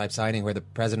Madrid type signing where the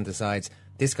president decides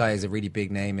this guy is a really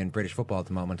big name in British football at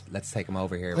the moment, let's take him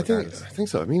over here? I think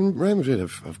so. I mean, Real Madrid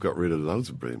have got rid of loads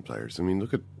of brilliant players. I mean,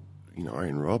 look at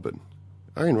Arjen Robben.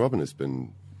 Arjen Robben has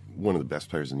been one of the best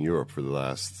players in Europe for the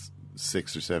last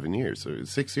 6 or 7 years. So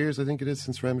 6 years, I think it is,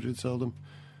 since Real Madrid sold him.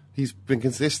 He's been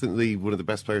consistently one of the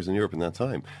best players in Europe in that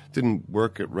time. Didn't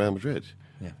work at Real Madrid.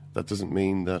 Yeah. That doesn't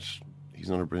mean that he's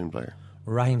not a brilliant player.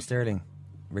 Raheem Sterling.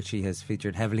 Richie has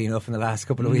featured heavily enough in the last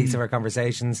couple of weeks of our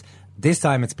conversations. This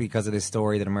time it's because of this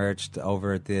story that emerged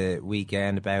over the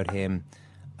weekend about him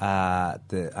and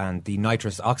the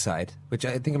nitrous oxide, which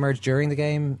I think emerged during the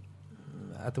game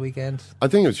at the weekend. I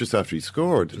think it was just after he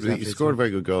scored. He scored a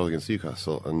very good goal against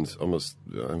Newcastle,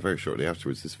 and very shortly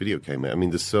afterwards this video came out. I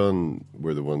mean, the Sun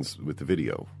were the ones with the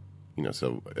video,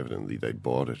 so evidently they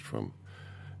bought it from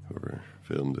whoever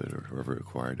filmed it or whoever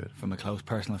acquired it. From a close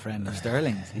personal friend of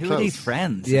Sterling's. Who are these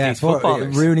friends? Yeah, these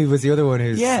footballers? Rooney was the other one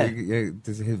who's...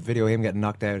 His video of him getting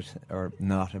knocked out or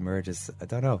not emerges. I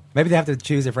don't know. Maybe they have to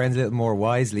choose their friends a little more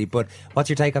wisely, but what's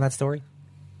your take on that story?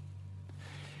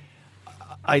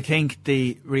 I think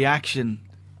the reaction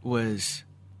was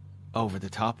over the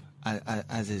top,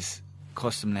 as is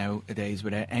custom nowadays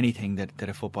with anything that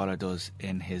a footballer does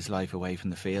in his life away from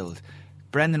the field.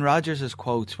 Brendan Rodgers'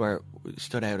 quotes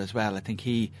stood out as well. I think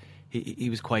he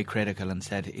was quite critical and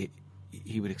said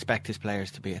he would expect his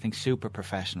players to be, I think, super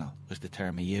professional was the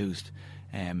term he used.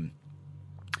 And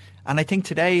I think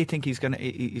today, he's going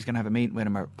to have a meeting with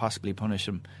him or possibly punish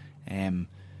him.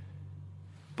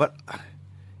 But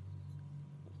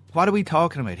what are we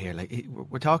talking about here? Like,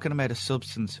 we're talking about a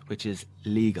substance which is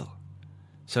legal.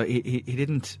 So he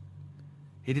didn't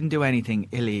do anything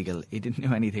illegal. He didn't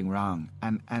do anything wrong.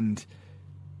 And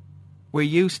we're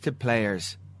used to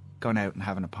players going out and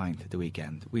having a pint at the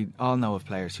weekend. We all know of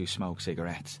players who smoke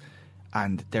cigarettes,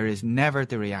 and there is never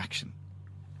the reaction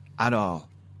at all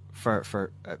for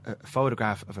a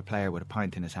photograph of a player with a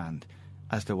pint in his hand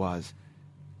as there was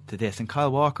to this. And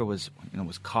Kyle Walker was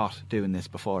caught doing this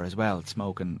before as well,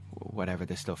 smoking whatever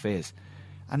this stuff is,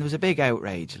 and there was a big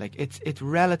outrage. Like, it's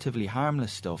relatively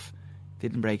harmless stuff,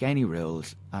 didn't break any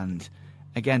rules, and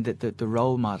again the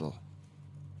role model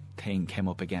thing came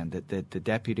up again. The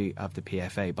deputy of the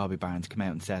PFA, Bobby Barnes, came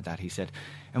out and said that. He said,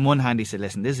 in one hand, he said,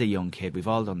 listen, this is a young kid. We've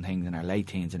all done things in our late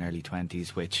teens and early 20s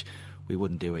which we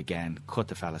wouldn't do again. Cut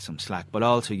the fella some slack, but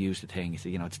also use the thing. He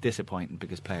said, it's disappointing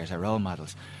because players are role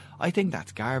models. I think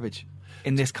that's garbage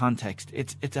in this context.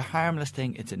 It's a harmless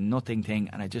thing. It's a nothing thing.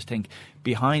 And I just think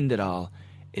behind it all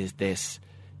is this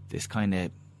kind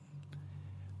of,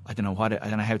 I don't know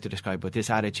how to describe, but this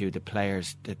attitude that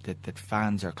players, that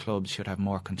fans or clubs should have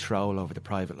more control over the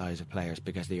private lives of players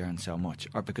because they earn so much,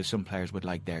 or because some players would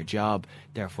like their job,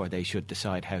 therefore they should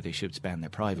decide how they should spend their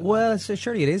private lives. So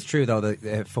surely it is true, though, that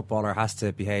a footballer has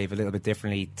to behave a little bit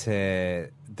differently to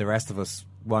the rest of us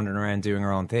wandering around doing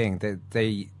our own thing.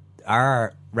 They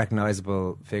are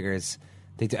recognisable figures.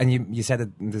 And you said that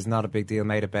there's not a big deal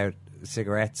made about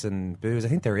cigarettes and booze. I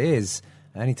think there is.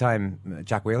 Anytime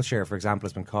Jack Wilshere, for example,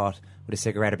 has been caught with a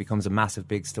cigarette, it becomes a massive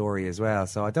big story as well.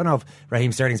 So I don't know if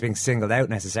Raheem Sterling's being singled out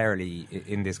necessarily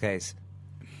in this case.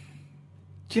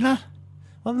 Do you not?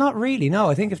 Well, not really, no.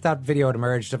 I think if that video had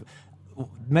emerged,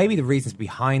 maybe the reasons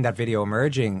behind that video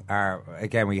emerging are,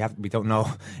 again, we don't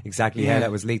know exactly how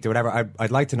that was leaked or whatever.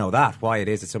 I'd like to know why it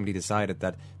is that somebody decided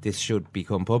that this should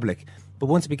become public. But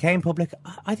once it became public,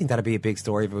 I think that'd be a big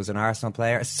story if it was an Arsenal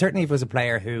player. Certainly if it was a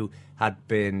player who had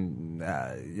been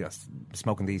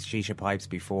smoking these shisha pipes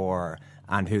before,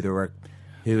 and who there were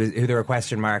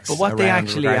question marks. But what they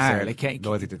actually are, like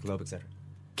loyalty to the club, etc.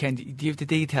 Ken, do you have the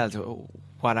details of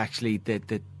what actually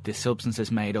the substance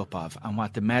is made up of, and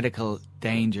what the medical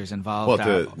dangers involved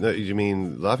are? You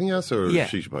mean laughing gas or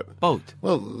shisha pipe? Both.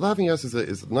 Well, laughing gas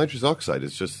is nitrous oxide.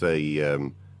 It's just was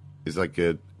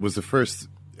the first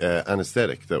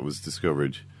anaesthetic that was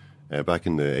discovered back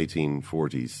in the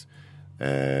 1840s.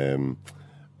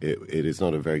 It is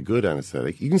not a very good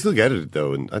anaesthetic. You can still get it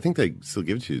though, and I think they still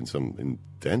give it to you in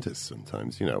dentists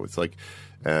sometimes. It's like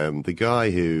the guy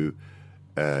who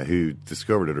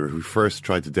discovered it, or who first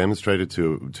tried to demonstrate it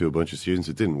to a bunch of students.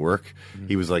 It didn't work. Mm-hmm.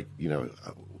 He was like,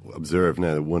 observe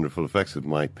now the wonderful effects of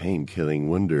my pain-killing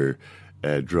wonder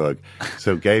drug.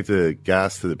 So gave the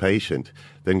gas to the patient,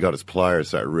 then got his pliers,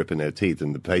 started ripping out teeth,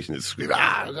 and the patient is screaming,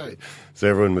 ah! So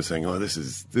everyone was saying, oh, this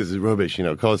is rubbish,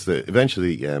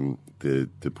 eventually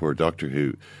the poor doctor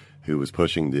who who was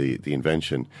pushing the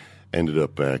invention, ended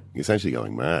up essentially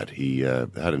going mad. He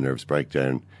had a nervous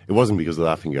breakdown. It wasn't because of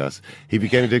laughing gas. He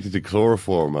became addicted to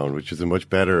chloroform, which is a much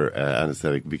better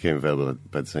anaesthetic, became available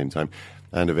at the same time.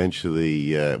 And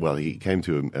eventually, he came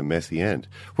to a messy end.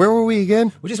 Where were we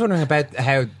again? We're just wondering about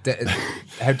how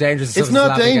dangerous it's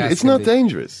not dangerous. It's not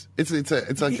dangerous.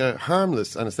 It's like a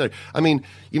harmless anaesthetic. I mean,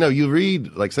 you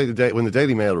read, like, say, when the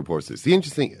Daily Mail reports this. The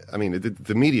interesting, I mean,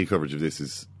 the media coverage of this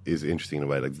is interesting in a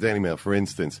way. Like the Daily Mail, for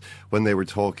instance, when they were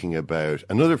talking about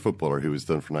another footballer who was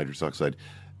done for nitrous oxide.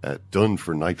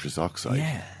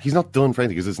 Yeah. He's not done for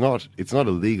anything because it's not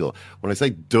illegal. When I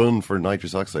say done for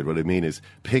nitrous oxide, what I mean is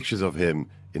pictures of him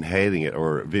inhaling it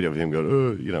or a video of him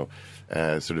going,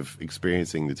 sort of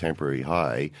experiencing the temporary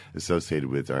high associated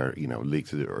with our,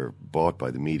 leaked or bought by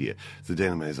the media. So the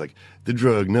Daily Mail is like, the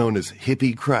drug known as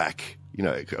hippie crack.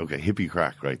 Okay, hippie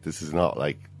crack, right? This is not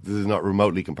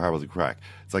remotely comparable to crack.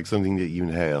 It's like something that you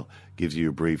inhale, gives you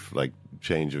a brief, like,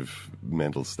 change of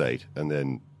mental state, and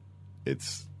then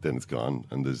it's gone,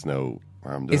 and there's no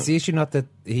harm done. Is the issue not that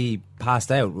he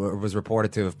passed out, or was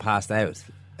reported to have passed out,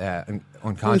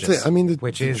 unconscious? Well,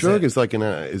 the drug is like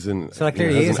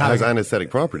has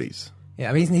anaesthetic properties. Yeah,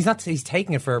 I mean, he's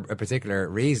taking it for a particular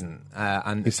reason,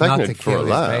 and he's taking not it to for kill a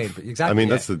laugh. his pain. Exactly. I mean,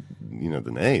 that's the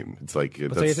name. It's like so you're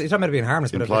talking about it being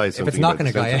harmless, but if it's knocking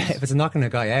a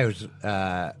guy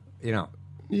out,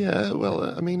 Yeah,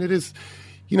 well, I mean, it is.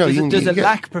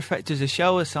 Does it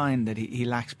show a sign that he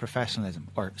lacks professionalism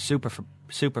or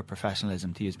super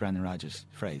professionalism, to use Brendan Rodgers'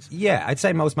 phrase? Yeah, I'd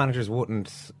say most managers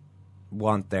wouldn't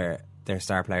want their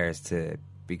star players to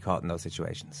be caught in those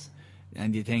situations.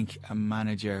 And you think a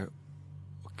manager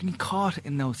getting caught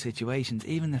in those situations,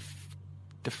 even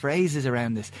the phrases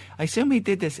around this? I assume he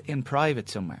did this in private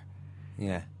somewhere.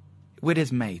 Yeah, with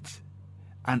his mates,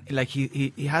 and like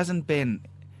he hasn't been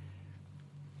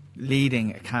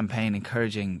leading a campaign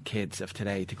encouraging kids of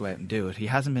today to go out and do it. He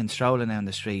hasn't been strolling down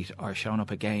the street or showing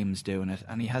up at games doing it,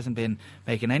 and he hasn't been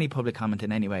making any public comment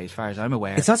in any way, as far as I'm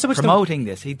aware. It's not so much promoting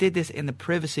this. He did this in the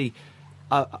privacy.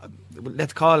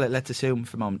 Let's assume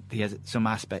for a moment he has some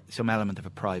element of a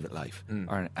private life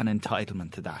or an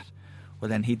entitlement to that. Well,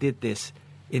 then he did this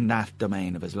in that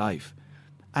domain of his life.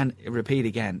 And repeat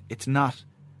again, it's not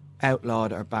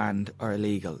outlawed or banned or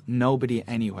illegal. Nobody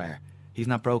anywhere. He's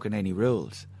not broken any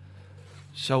rules.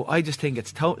 So I just think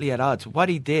it's totally at odds what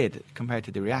he did compared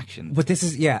to the reaction. But this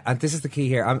is the key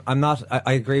here.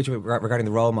 I agree with you regarding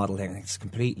the role model thing. I think it's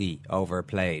completely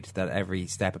overplayed that every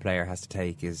step a player has to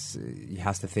take is he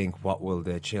has to think, what will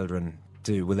the children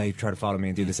do? Will they try to follow me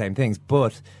and do the same things?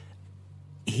 But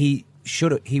he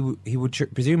would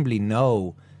presumably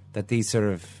know that these sort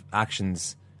of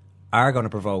actions are going to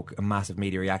provoke a massive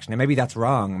media reaction. And maybe that's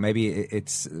wrong. Maybe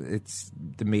it's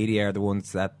the media are the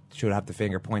ones that should have the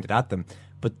finger pointed at them.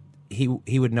 But he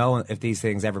would know if these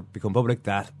things ever become public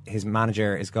that his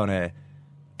manager is going to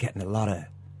get in a lot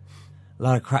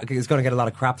of crap. He's going to get a lot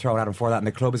of crap thrown at him for that, and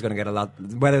the club is going to get a lot.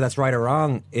 Whether that's right or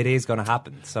wrong, it is going to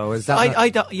happen. So is that? I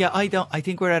don't. I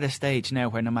think we're at a stage now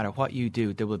where no matter what you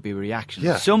do, there will be reaction.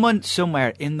 Yeah. Someone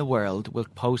somewhere in the world will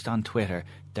post on Twitter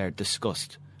their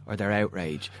disgust or their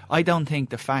outrage. I don't think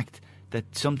the fact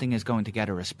that something is going to get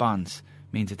a response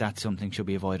means that something should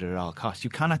be avoided at all costs.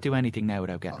 You cannot do anything now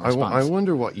without getting a response. I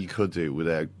wonder what you could do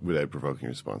without provoking a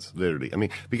response, literally. I mean,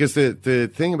 because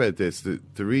the thing about this, the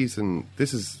reason,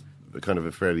 this is kind of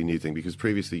a fairly new thing, because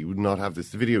previously you would not have this,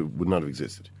 the video would not have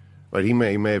existed. Right? He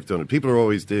may have done it. People are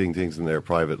always doing things in their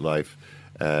private life.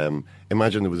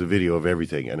 Imagine there was a video of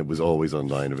everything and it was always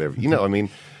online of everything. I mean,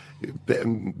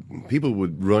 people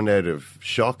would run out of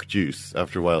shock juice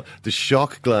after a while. The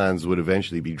shock glands would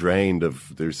eventually be drained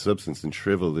of their substance and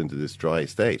shriveled into this dry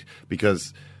state,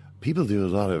 because people do a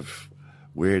lot of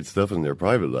weird stuff in their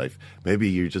private life. Maybe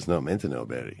you're just not meant to know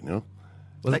about it, Well,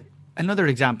 like, another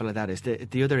example of that is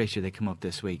the other issue that came up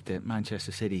this week, the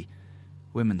Manchester City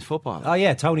women's football. Oh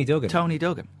yeah, Tony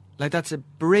Duggan. Like, that's a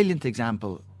brilliant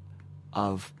example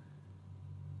of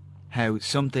how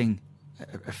something,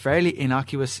 a fairly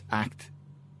innocuous act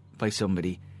by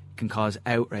somebody, can cause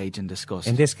outrage and disgust.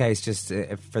 In this case, just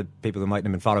for people who mightn't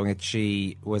have been following it,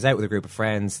 she was out with a group of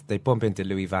friends. They bump into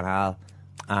Louis van Gaal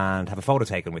and have a photo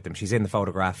taken with them. She's in the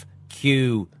photograph.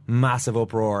 Cue massive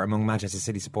uproar among Manchester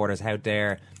City supporters. How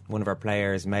dare one of our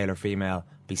players, male or female,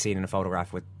 be seen in a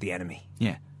photograph with the enemy?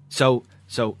 Yeah. So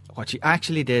what she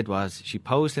actually did was she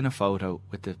posed in a photo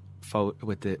with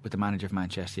the manager of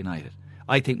Manchester United.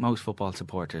 I think most football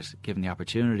supporters, given the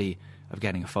opportunity of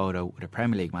getting a photo with a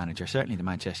Premier League manager, certainly the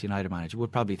Manchester United manager,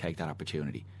 would probably take that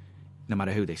opportunity, no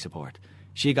matter who they support.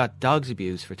 She got dog's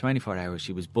abuse for 24 hours.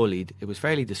 She was bullied. It was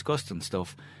fairly disgusting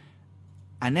stuff.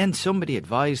 And then somebody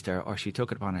advised her, or she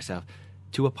took it upon herself,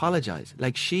 to apologise.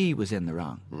 Like she was in the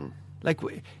wrong. Like,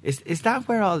 is that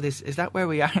where all this, is that where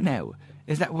we are now?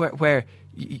 Is that where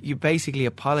you basically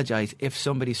apologise if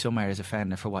somebody somewhere is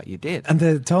offended for what you did? And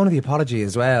the tone of the apology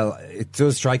as well, it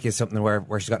does strike you as something where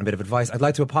she's gotten a bit of advice. I'd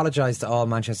like to apologise to all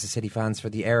Manchester City fans for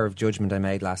the error of judgment I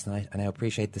made last night, and I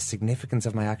appreciate the significance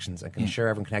of my actions. I can assure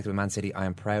everyone connected with Man City I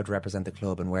am proud to represent the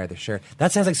club and wear the shirt.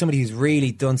 That sounds like somebody who's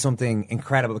really done something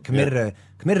incredible, committed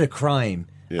a crime.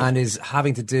 Yeah. And is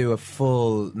having to do a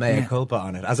full mea culpa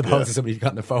on it, as opposed to somebody who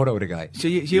got in the photo with a guy. So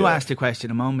you asked a question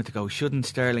a moment ago, shouldn't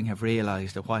Sterling have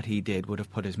realised that what he did would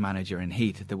have put his manager in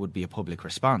heat, that there would be a public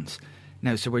response?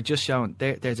 Now, so we're just showing,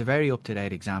 there's a very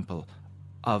up-to-date example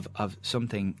of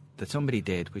something that somebody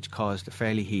did which caused a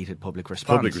fairly heated public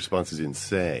response. Public response is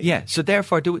insane. Yeah, so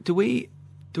therefore, do we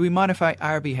modify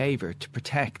our behaviour to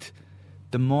protect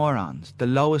the morons, the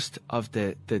lowest of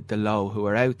the low, who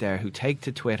are out there, who take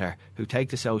to Twitter, who take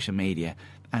to social media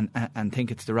and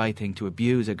think it's the right thing to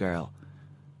abuse a girl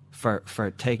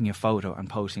for taking a photo and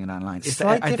posting it online? It's a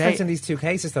slight difference in these two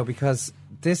cases, though, because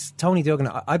this Tony Duggan,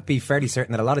 I'd be fairly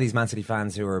certain that a lot of these Man City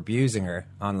fans who are abusing her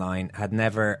online had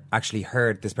never actually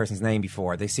heard this person's name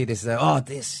before. They see this,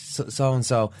 this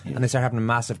so-and-so, and they start having a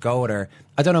massive go at her.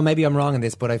 I don't know, maybe I'm wrong in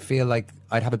this, but I feel like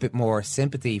I'd have a bit more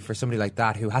sympathy for somebody like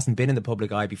that who hasn't been in the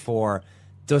public eye before,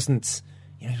 doesn't,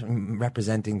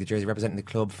 representing the jersey, representing the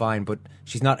club, fine, but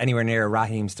she's not anywhere near a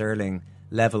Raheem Sterling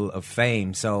level of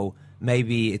fame, so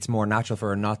maybe it's more natural for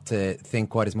her not to think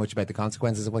quite as much about the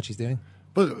consequences of what she's doing.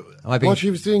 But what she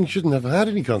was doing shouldn't have had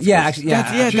any consequences. Yeah,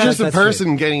 actually, she's just a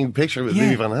person getting a picture with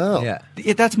Louis van Gaal.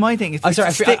 Yeah, that's my thing.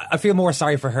 I feel more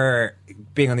sorry for her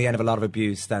being on the end of a lot of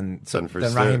abuse than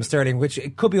Raheem Sterling, which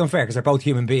it could be unfair because they're both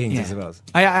human beings, I suppose.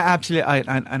 I absolutely,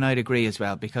 and I'd agree as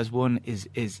well, because one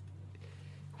is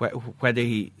whether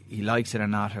he likes it or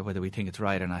not, or whether we think it's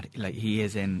right or not, like, he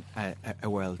is in a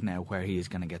world now where he is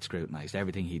going to get scrutinised.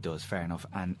 Everything he does, fair enough,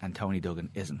 and Tony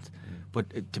Duggan isn't.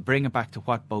 But to bring it back to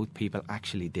what both people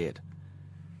actually did,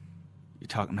 you're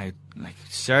talking about, like,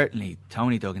 certainly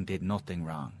Tony Duggan did nothing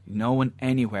wrong. No one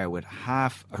anywhere with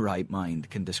half a right mind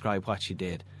can describe what she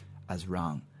did as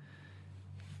wrong.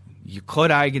 You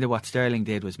could argue that what Sterling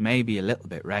did was maybe a little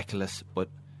bit reckless, but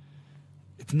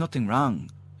it's nothing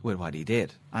wrong with what he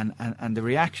did. And the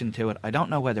reaction to it, I don't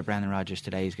know whether Brendan Rodgers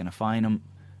today is going to fine him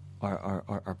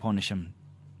or punish him.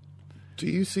 Do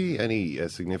you see any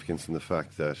significance in the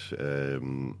fact that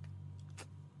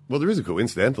well, there is a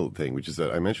coincidental thing, which is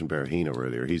that I mentioned Berahino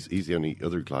earlier. He's the only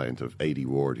other client of A.D.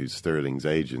 Ward, who's Sterling's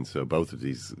agent. So both of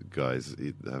these guys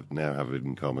now have it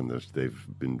in common that they've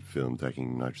been filmed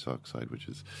taking nitrous oxide, which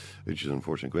is an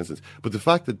unfortunate coincidence. But the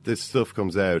fact that this stuff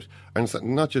comes out, and it's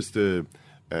not just the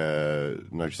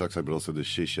nitrous oxide, but also the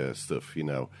shisha stuff,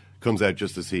 comes out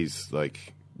just as he's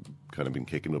like kind of been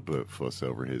kicking up a fuss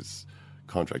over his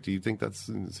contract. Do you think that's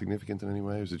significant in any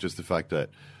way, or is it just the fact that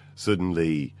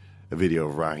suddenly a video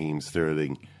of Raheem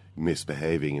Sterling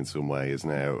misbehaving in some way is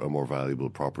now a more valuable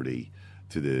property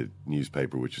to the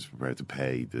newspaper, which is prepared to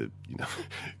pay the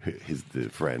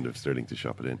friend of Sterling to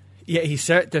shop it in? Yeah,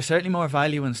 there's certainly more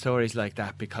value in stories like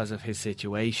that because of his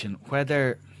situation.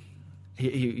 Whether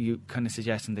you kind of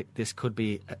suggesting that this could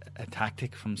be a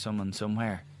tactic from someone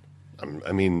somewhere.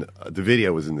 I mean, the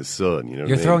video was in the Sun.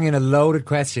 You're throwing in a loaded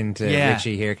question to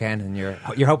Richie here, Ken, and you're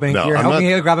hoping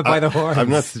he'll grab it by the horns. I'm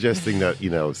not suggesting that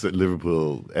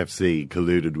Liverpool FC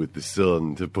colluded with the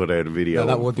Sun to put out a video. No,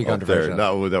 that would be controversial.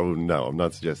 No, I'm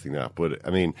not suggesting that. But I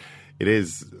mean, it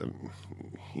is.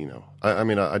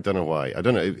 I don't know why. I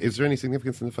don't know. Is there any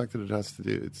significance in the fact that it has to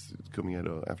do? It's coming out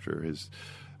after his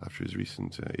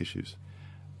recent issues.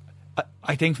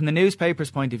 I think from the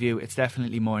newspaper's point of view, it's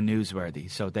definitely more newsworthy.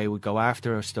 So they would go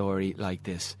after a story like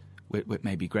this with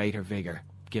maybe greater vigour,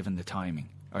 given the timing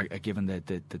or given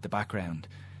the background.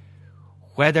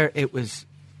 Whether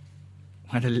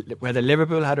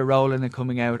Liverpool had a role in it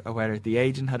coming out, or whether the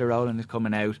agent had a role in it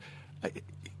coming out,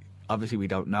 obviously we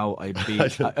don't know.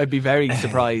 I'd be very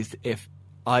surprised if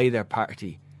either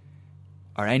party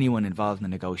or anyone involved in the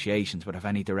negotiations would have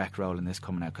any direct role in this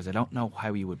coming out, because I don't know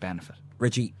how you would benefit.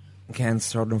 Richie, Ken's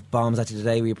throwing bombs at you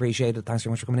today. We appreciate it. Thanks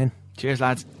very much for coming in. Cheers,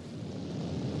 lads.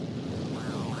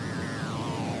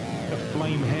 A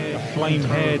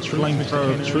flame-haired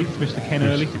flamethrower of truth, Mr. Ken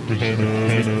Early.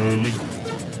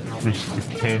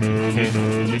 Mr. Ken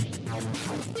Early.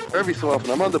 Every so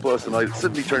often I'm on the bus and I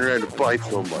suddenly turn around and bite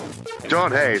someone.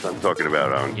 John Hayes I'm talking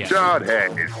about, Owen. Yeah. John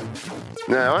Hayes.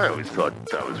 Now, I always thought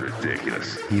that was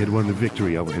ridiculous. He had won the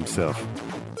victory over himself.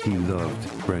 He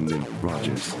loved Brendan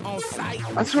Rodgers.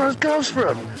 That's where it goes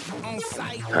for him.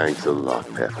 Thanks a lot,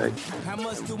 Pepe.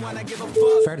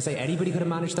 Fair to say anybody could have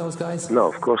managed those guys? No,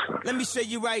 of course not. Let me show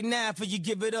you right now before you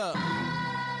give it up.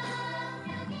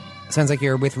 Sounds like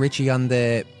you're with Richie on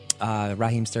the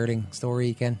Raheem Sterling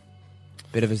story, Ken.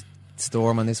 Bit of a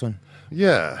storm on this one.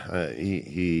 Yeah,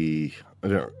 I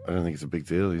don't think it's a big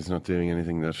deal. He's not doing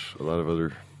anything that a lot of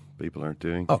other people aren't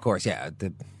doing. Oh, of course, yeah.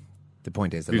 The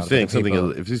point is that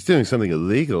if he's doing something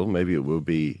illegal, maybe it will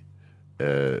be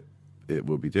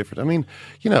different. I mean,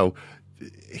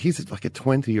 he's like a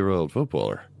 20-year-old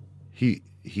footballer. He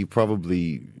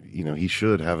probably, he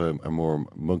should have a more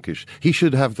monkish. He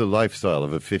should have the lifestyle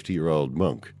of a 50-year-old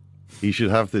monk. He should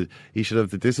have the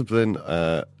discipline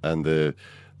and the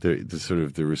sort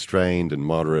of the restrained and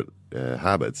moderate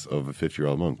habits of a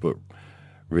 50-year-old monk. But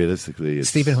realistically,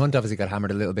 Stephen Hunt obviously got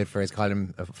hammered a little bit for his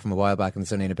column from a while back in the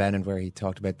Sunday Independent, where he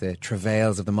talked about the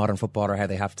travails of the modern footballer, how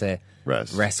they have to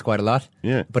rest quite a lot.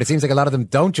 Yeah, but it seems like a lot of them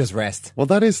don't just rest. Well,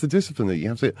 that is the discipline that you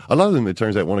have to. A lot of them, it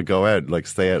turns out, want to go out, like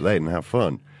stay out late and have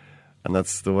fun, and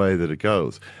that's the way that it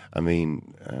goes. I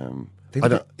mean,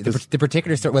 the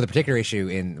particular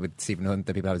issue with Stephen Hunt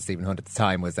that people had with Stephen Hunt at the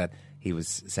time was that he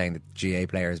was saying that GA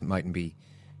players mightn't be,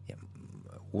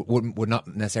 would not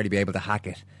necessarily be able to hack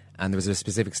it. And there was a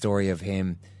specific story of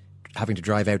him having to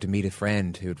drive out to meet a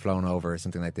friend who had flown over or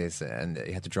something like this, and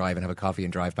he had to drive and have a coffee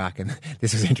and drive back, and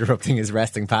this was interrupting his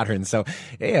resting pattern. So,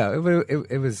 yeah,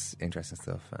 it was interesting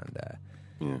stuff,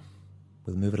 and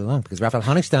we'll move it along because Raphael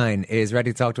Honigstein is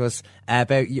ready to talk to us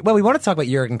about. Well, we want to talk about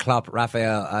Jurgen Klopp,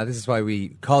 Raphael. This is why we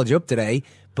called you up today.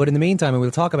 But in the meantime, and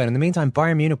we'll talk about it, in the meantime,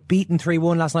 Bayern Munich beaten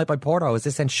 3-1 last night by Porto. Has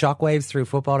this sent shockwaves through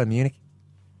football in Munich?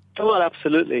 Well,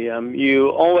 absolutely. You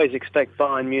always expect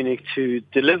Bayern Munich to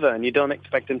deliver, and you don't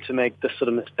expect them to make the sort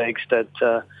of mistakes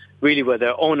that really were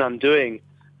their own undoing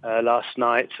last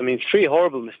night. I mean, 3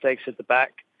 horrible mistakes at the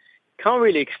back. Can't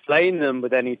really explain them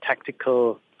with any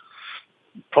tactical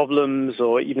problems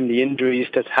or even the injuries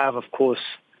that have, of course,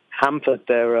 hampered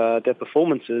their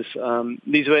performances.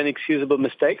 These were inexcusable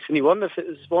mistakes, and you wonder if it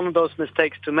was one of those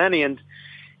mistakes too many. And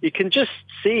you can just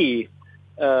see,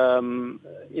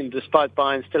 despite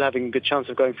Bayern still having a good chance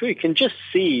of going through, you can just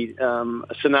see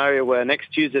a scenario where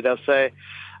next Tuesday they'll say,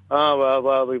 "Oh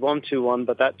well, we won 2-1,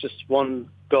 but that just one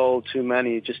goal too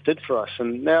many just did for us,"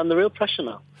 and they're under real pressure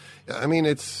now. I mean,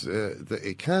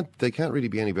 they can't really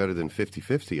be any better than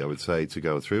 50-50, I would say, to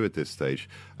go through at this stage.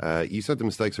 You said the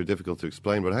mistakes are difficult to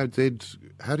explain, but how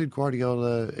did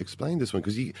Guardiola explain this one?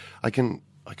 Because I can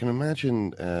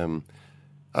imagine.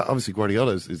 Obviously,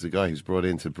 Guardiola is the guy who's brought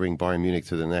in to bring Bayern Munich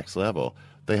to the next level.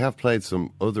 They have played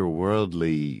some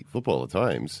otherworldly football at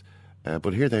times,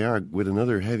 but here they are with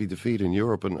another heavy defeat in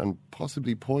Europe and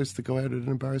possibly poised to go out at an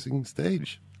embarrassing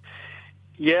stage.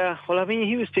 Yeah, well, I mean,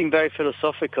 he was being very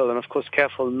philosophical and, of course,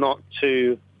 careful not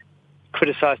to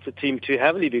criticise the team too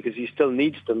heavily because he still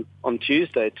needs them on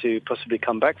Tuesday to possibly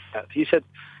come back for that. He said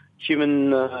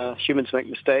humans make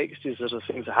mistakes, these sort of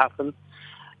things happen.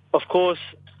 Of course,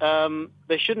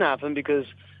 they shouldn't happen because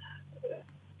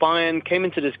Bayern came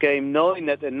into this game knowing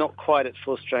that they're not quite at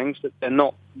full strength, that they're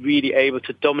not really able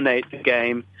to dominate the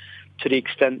game to the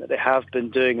extent that they have been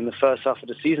doing in the first half of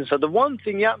the season. So the one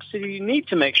thing you absolutely need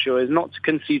to make sure is not to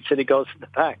concede silly goals at the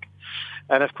back.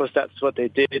 And, of course, that's what they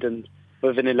did. And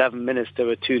within 11 minutes, they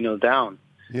were 2-0 down.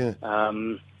 Yeah.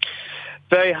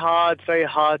 Very hard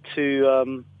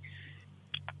to...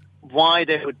 why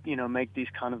they would, make these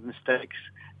kind of mistakes.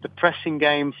 The pressing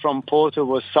game from Porto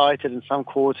was cited in some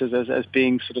quarters as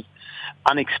being sort of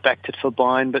unexpected for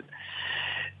Bayern, but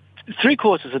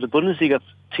 3/4 of the Bundesliga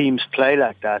teams play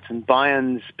like that, and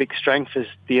Bayern's big strength is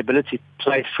the ability to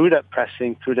play through that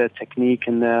pressing, through their technique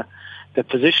and their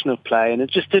positional play, and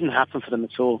it just didn't happen for them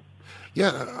at all.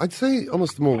 Yeah, I'd say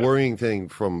almost the more worrying thing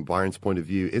from Bayern's point of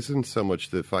view isn't so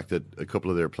much the fact that a couple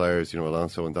of their players,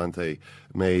 Alonso and Dante,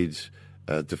 made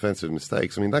defensive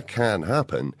mistakes. I mean, that can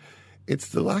happen. It's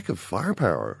the lack of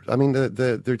firepower. I mean, they're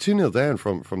 2-0 down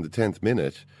from the 10th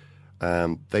minute.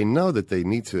 They know that they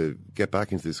need to get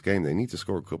back into this game. They need to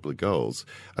score a couple of goals,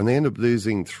 and they end up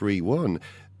losing 3-1.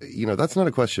 That's not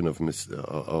a question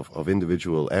of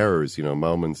individual errors.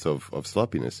 Moments of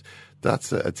sloppiness.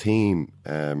 That's a team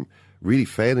really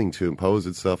failing to impose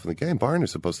itself in the game. Bayern are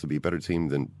supposed to be a better team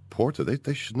than Porto.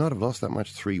 They should not have lost that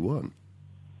match 3-1.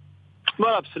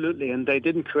 Well, absolutely, and they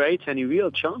didn't create any real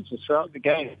chances throughout the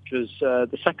game, which was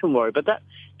the second worry. But that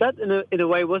in a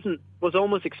way was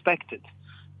almost expected.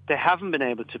 They haven't been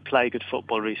able to play good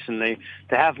football recently.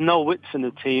 They have no wits in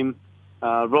the team.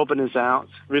 Robben is out,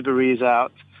 Ribéry is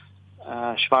out,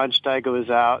 Schweinsteiger is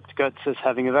out. Götze is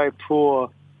having a very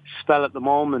poor spell at the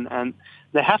moment, and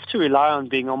they have to rely on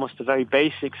being almost a very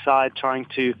basic side, trying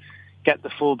to get the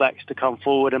fullbacks to come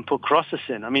forward and put crosses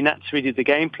in. I mean, that's really the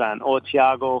game plan. Or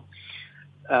Thiago,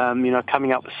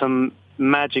 coming up with some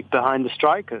magic behind the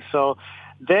striker. So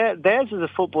theirs is a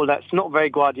football that's not very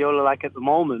Guardiola-like at the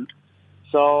moment.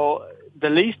 So the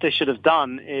least they should have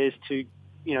done is to,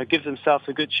 give themselves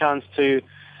a good chance to,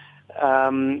 be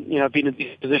in a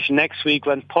decent position next week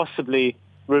when possibly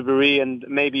Ribéry and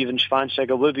maybe even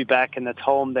Schweinsteiger will be back, and at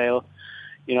home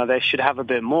they should have a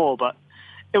bit more. But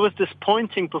it was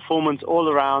disappointing performance all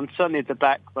around, certainly at the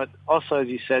back, but also, as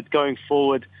you said, going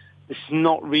forward, this is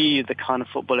not really the kind of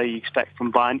football that you expect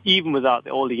from Bayern, even without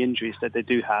all the injuries that they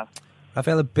do have.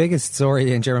 Rafael, the biggest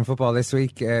story in German football this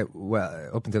week,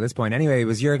 up until this point anyway,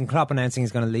 was Jurgen Klopp announcing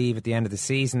he's going to leave at the end of the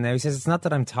season. Now, he says, it's not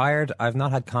that I'm tired, I've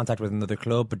not had contact with another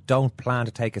club, but don't plan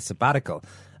to take a sabbatical,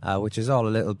 which is all a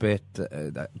little bit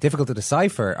difficult to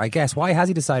decipher, I guess. Why has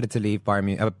he decided to leave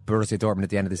Borussia Dortmund at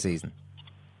the end of the season?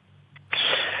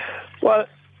 Well,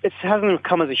 it hasn't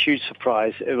come as a huge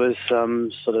surprise. It was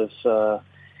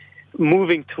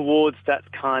moving towards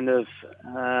that kind of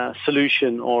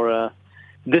solution or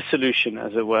dissolution,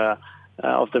 as it were,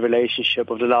 of the relationship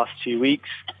of the last 2 weeks.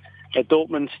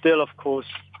 Dortmund still, of course,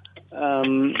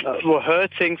 were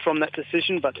hurting from that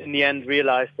decision, but in the end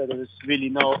realised that there was really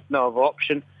no other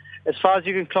option. As far as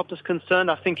Jurgen Klopp is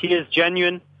concerned, I think he is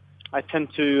genuine. I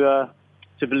tend to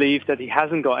believe that he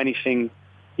hasn't got anything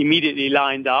immediately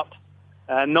lined up.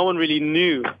 No one really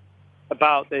knew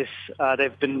about this.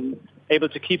 They've been able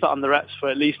to keep it under wraps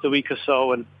for at least a week or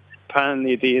so, and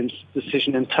apparently the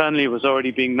decision internally was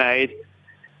already being made.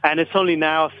 And it's only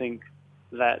now, I think,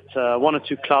 that one or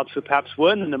two clubs who perhaps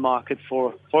weren't in the market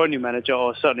for a new manager,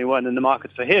 or certainly weren't in the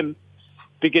market for him,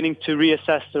 beginning to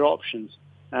reassess their options.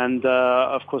 And,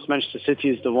 of course, Manchester City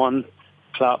is the one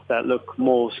club that look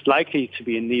most likely to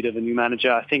be in need of a new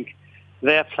manager. I think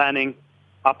their planning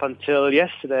up until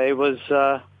yesterday was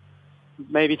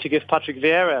maybe to give Patrick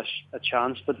Vieira a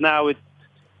chance. But now with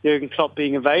Jurgen Klopp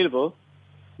being available,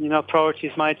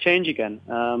 priorities might change again.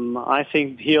 I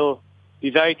think he'll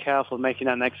be very careful making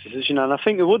that next decision. And I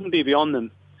think it wouldn't be beyond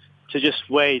them to just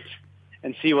wait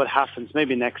and see what happens,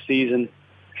 maybe next season.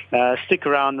 Stick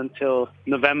around until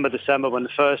November, December, when the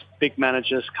first big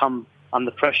managers come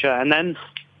under pressure, and then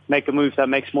make a move that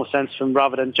makes more sense for him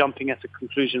rather than jumping at the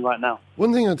conclusion right now.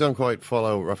 One thing I don't quite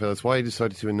follow, Rafael, is why he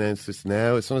decided to announce this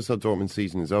now. It's not as though Dortmund's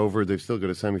season is over. They've still got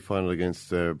a semi-final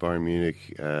against Bayern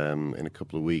Munich in a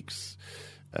couple of weeks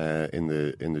in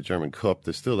the German Cup.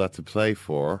 There's still that to play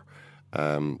for.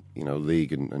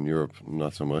 League and Europe,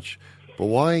 not so much. But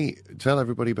why tell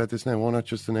everybody about this now? Why not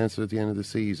just announce it at the end of the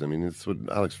season? I mean, it's what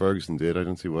Alex Ferguson did. I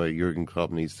don't see why Jurgen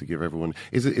Klopp needs to give everyone...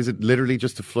 Is it literally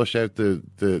just to flush out the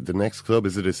next club?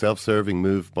 Is it a self-serving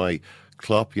move by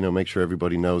Klopp? Make sure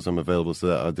everybody knows I'm available so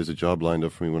that there's a job lined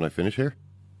up for me when I finish here?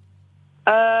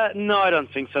 No, I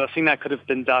don't think so. I think that could have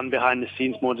been done behind the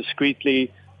scenes more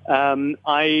discreetly.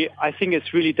 I think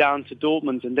it's really down to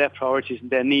Dortmund and their priorities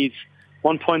and their needs.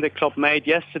 One point that Klopp made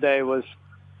yesterday was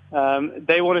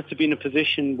they wanted to be in a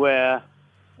position where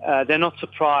they're not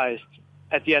surprised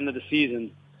at the end of the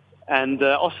season. And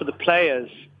also the players,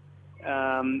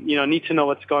 need to know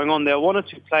what's going on. There are one or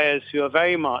two players who are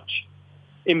very much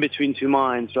in between two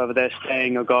minds, whether they're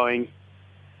staying or going.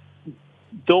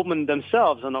 Dortmund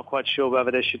themselves are not quite sure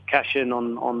whether they should cash in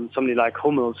on somebody like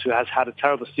Hummels, who has had a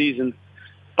terrible season,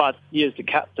 but he is the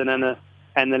captain and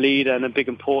the leader and a big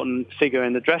important figure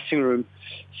in the dressing room.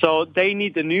 So they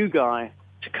need the new guy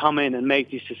to come in and make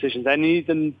these decisions. They need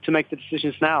them to make the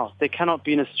decisions now. They cannot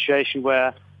be in a situation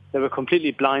where they were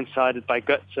completely blindsided by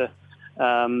Götze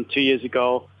 2 years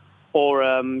ago,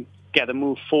 or get a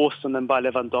move forced on them by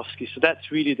Lewandowski. So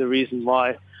that's really the reason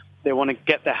why they want to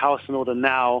get their house in order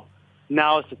now.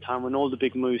 Now is the time when all the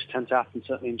big moves tend to happen,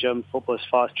 certainly in German football, as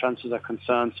far as transfers are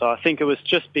concerned. So I think it was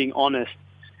just being honest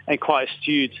and quite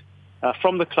astute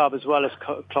from the club, as well as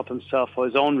Klopp himself, for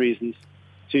his own reasons,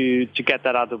 to get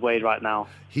that out of the way right now.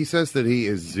 He says that he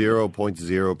is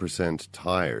 0.0%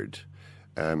 tired.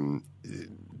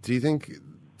 Do you think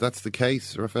that's the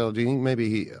case, Rafael? Do you think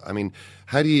maybe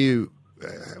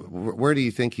where do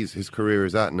you think his career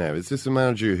is at now? Is this a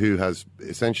manager who has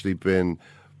essentially been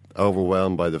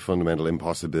overwhelmed by the fundamental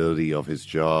impossibility of his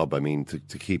job? I mean,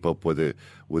 to keep up with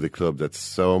a club that's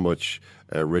so much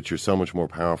richer, so much more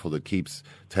powerful, that keeps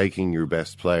taking your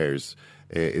best players,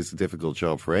 is a difficult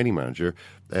job for any manager.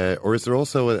 Or is there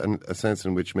also a sense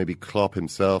in which maybe Klopp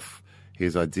himself,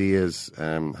 his ideas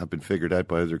have been figured out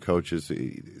by other coaches?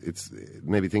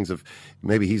 Maybe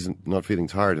he's not feeling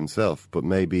tired himself, but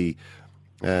maybe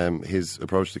his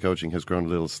approach to coaching has grown a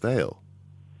little stale.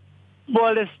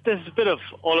 Well, there's a bit of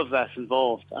all of that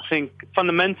involved. I think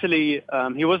fundamentally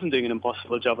he wasn't doing an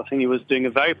impossible job. I think he was doing a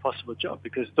very possible job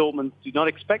because Dortmund do not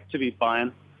expect to beat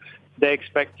Bayern. They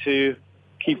expect to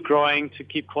keep growing, to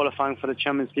keep qualifying for the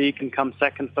Champions League and come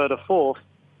second, third or fourth.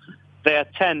 They are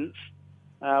 10th,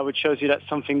 which shows you that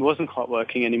something wasn't quite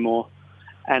working anymore.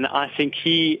 And I think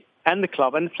he and the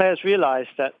club and the players realized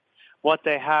that what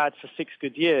they had for 6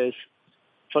 good years,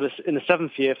 in the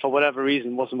 7th year, for whatever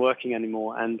reason, wasn't working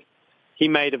anymore. And he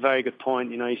made a very good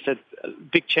point. He said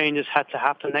big changes had to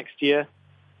happen next year.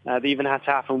 They even had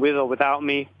to happen with or without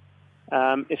me.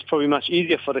 It's probably much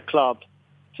easier for the club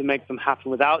to make them happen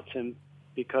without him,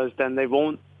 because then they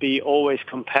won't be always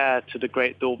compared to the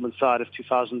great Dortmund side of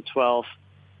 2012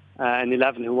 and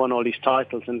 11 who won all these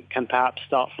titles, and can perhaps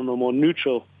start from a more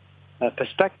neutral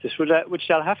perspective, which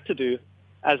they'll have to do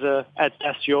as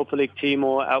best Europa League team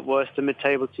or at worst a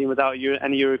mid-table team without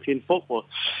any European football.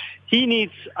 He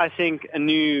needs, I think, a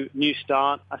new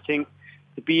start. I think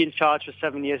to be in charge for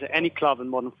 7 years at any club in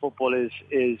modern football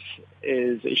is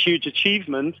a huge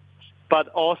achievement, but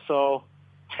also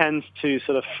tends to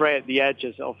sort of fray at the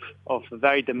edges of a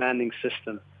very demanding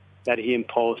system that he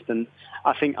imposed. And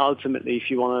I think ultimately, if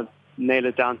you want to nail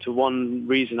it down to one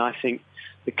reason, I think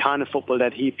the kind of football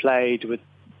that he played with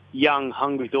young,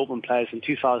 hungry Dortmund players in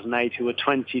 2008 who were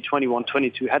 20, 21,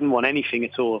 22, hadn't won anything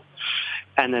at all,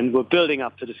 and then were building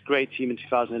up to this great team in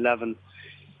 2011.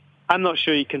 I'm not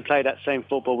sure you can play that same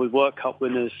football with World Cup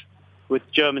winners, with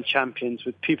German champions,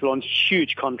 with people on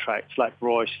huge contracts like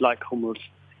Royce, like Hummels,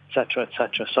 etc.,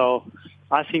 etc. So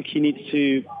I think he needs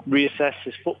to reassess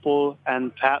his football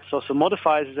and perhaps also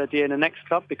modify his idea in the next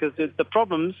club, because the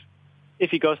problems,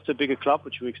 if he goes to a bigger club,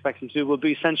 which we expect him to, will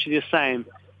be essentially the same.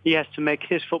 He has to make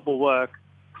his football work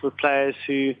with players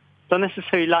who don't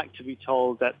necessarily like to be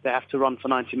told that they have to run for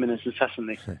 90 minutes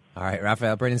incessantly. All right,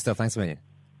 Raphael, brilliant stuff. Thanks a million.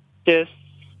 Cheers.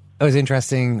 That was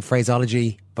interesting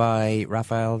phraseology by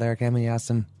Raphael there, Ken, when you asked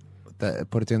him,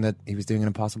 put it to him that he was doing an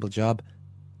impossible job.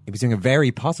 He was doing a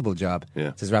very possible job,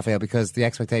 says Raphael, because the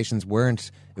expectations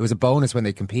weren't... It was a bonus when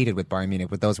they competed with Bayern Munich,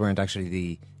 but those weren't actually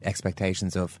the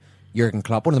expectations of Jurgen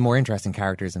Klopp, one of the more interesting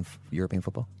characters in European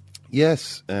football.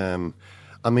 Yes,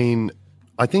 I mean,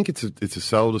 I think it's a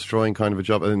soul-destroying kind of a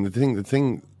job. And the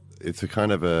thing, it's a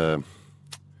kind of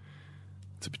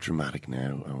it's a bit dramatic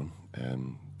now,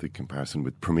 Owen. The comparison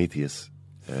with Prometheus,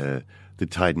 the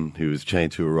Titan who was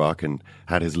chained to a rock and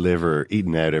had his liver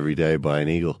eaten out every day by an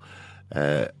eagle,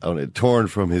 torn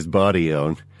from his body,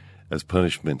 Owen, as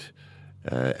punishment.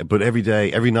 But every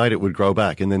night it would grow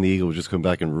back, and then the eagle would just come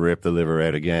back and rip the liver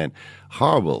out again.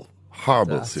 Horrible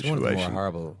situation. One of the more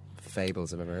horrible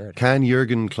fables I've ever heard. Can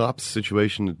Jurgen Klopp's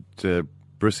situation at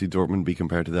Borussia Dortmund be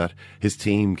compared to that? His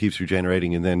team keeps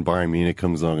regenerating, and then Bayern Munich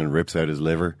comes along and rips out his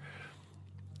liver.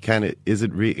 Can it? Is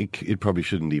it? It probably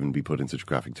shouldn't even be put in such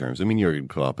graphic terms. I mean, Jurgen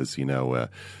Klopp is, a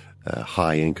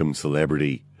high-income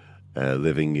celebrity,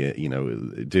 living,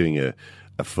 doing a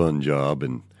fun job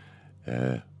and.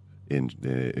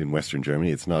 In Western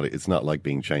Germany, it's not like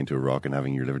being chained to a rock and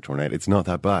having your liver torn out. It's not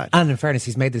that bad. And in fairness,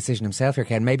 he's made the decision himself here,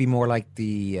 Ken. Maybe more like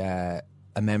a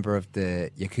member of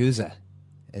the Yakuza.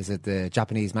 Is it the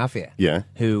Japanese mafia? Yeah.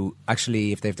 Who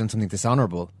actually, if they've done something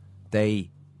dishonourable, they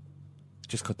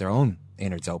just cut their own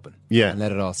innards open. Yeah. And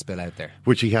let it all spill out there.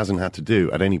 Which he hasn't had to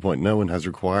do at any point. No one has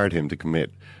required him to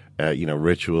commit,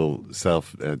 ritual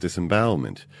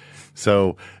self-disembowelment.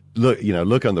 So...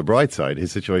 Look on the bright side,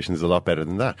 his situation is a lot better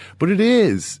than that. But it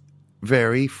is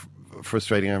very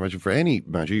frustrating, I imagine, for any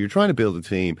manager. You're trying to build a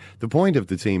team. The point of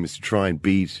the team is to try and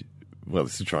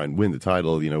win the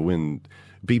title,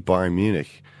 beat Bayern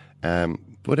Munich.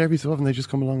 But every so often they just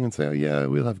come along and say, oh, yeah,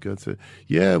 we'll have Götze.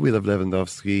 Yeah, we'll have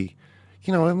Lewandowski.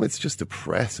 It's just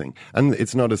depressing. And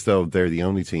it's not as though they're the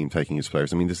only team taking his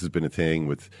players. I mean, this has been a thing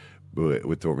with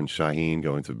Dortmund, Shaheen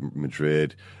going to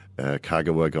Madrid,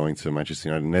 Kagawa going to Manchester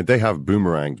United. Now, they have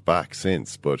boomeranged back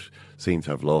since, but seem to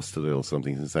have lost a little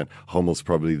something since then. Hummel's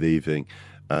probably leaving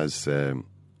as... there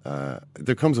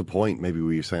comes a point maybe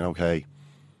where you're saying, okay,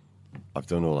 I've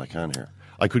done all I can here.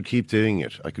 I could keep doing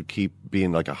it. I could keep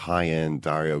being like a high-end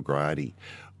Dario Gradi.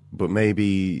 But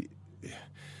maybe...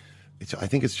 I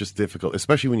think it's just difficult,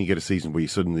 especially when you get a season where you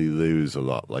suddenly lose a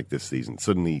lot, like this season.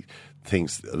 Suddenly, a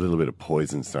little bit of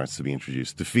poison starts to be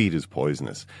introduced. Defeat is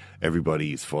poisonous.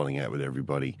 Everybody's falling out with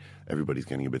everybody. Everybody's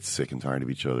getting a bit sick and tired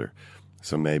of each other.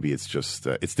 So maybe it's just,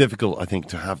 it's difficult, I think,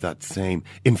 to have that same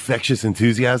infectious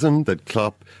enthusiasm that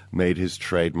Klopp made his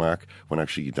trademark, when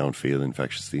actually you don't feel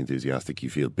infectiously enthusiastic.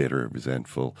 You feel bitter,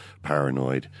 resentful,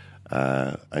 paranoid,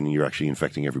 and you're actually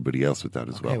infecting everybody else with that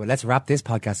as well. Okay, well, let's wrap this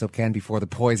podcast up, Ken, before the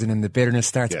poison and the bitterness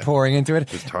starts pouring into it.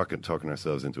 Just talking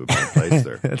ourselves into a bad place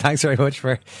there. Thanks very much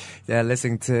for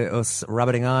listening to us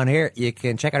rabbiting on here. You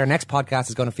can check out our next podcast.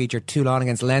 It's going to feature Toulon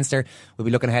against Leinster. We'll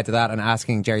be looking ahead to that and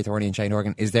asking Jerry Thorney and Shane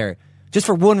Horgan, is there just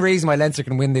for one reason why Leinster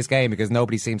can win this game, because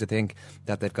nobody seems to think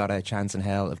that they've got a chance in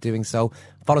hell of doing so.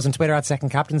 Follow us on Twitter at Second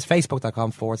Captains,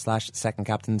 Facebook.com/Second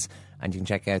Captains, and you can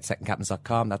check out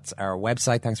secondcaptains.com. That's our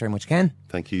website. Thanks very much, Ken.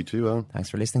 Thank you too, Owen. Thanks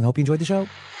for listening. Hope you enjoyed the show. What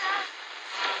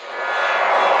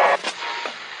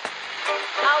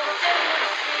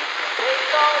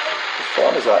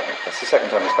fun is that? That's the second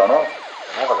time it's gone off.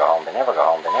 They never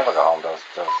go home, those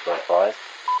boys.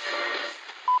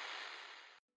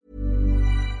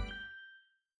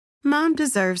 Mom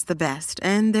deserves the best,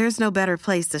 and there's no better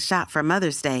place to shop for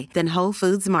Mother's Day than Whole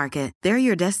Foods Market. They're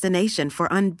your destination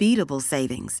for unbeatable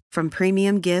savings, from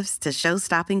premium gifts to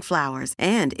show-stopping flowers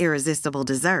and irresistible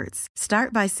desserts.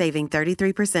 Start by saving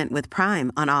 33% with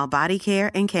Prime on all body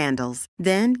care and candles.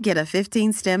 Then get a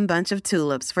 15-stem bunch of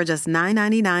tulips for just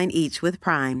 $9.99 each with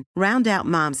Prime. Round out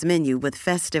Mom's menu with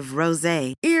festive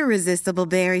rosé, irresistible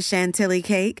berry chantilly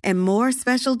cake, and more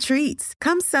special treats.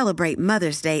 Come celebrate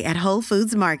Mother's Day at Whole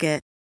Foods Market.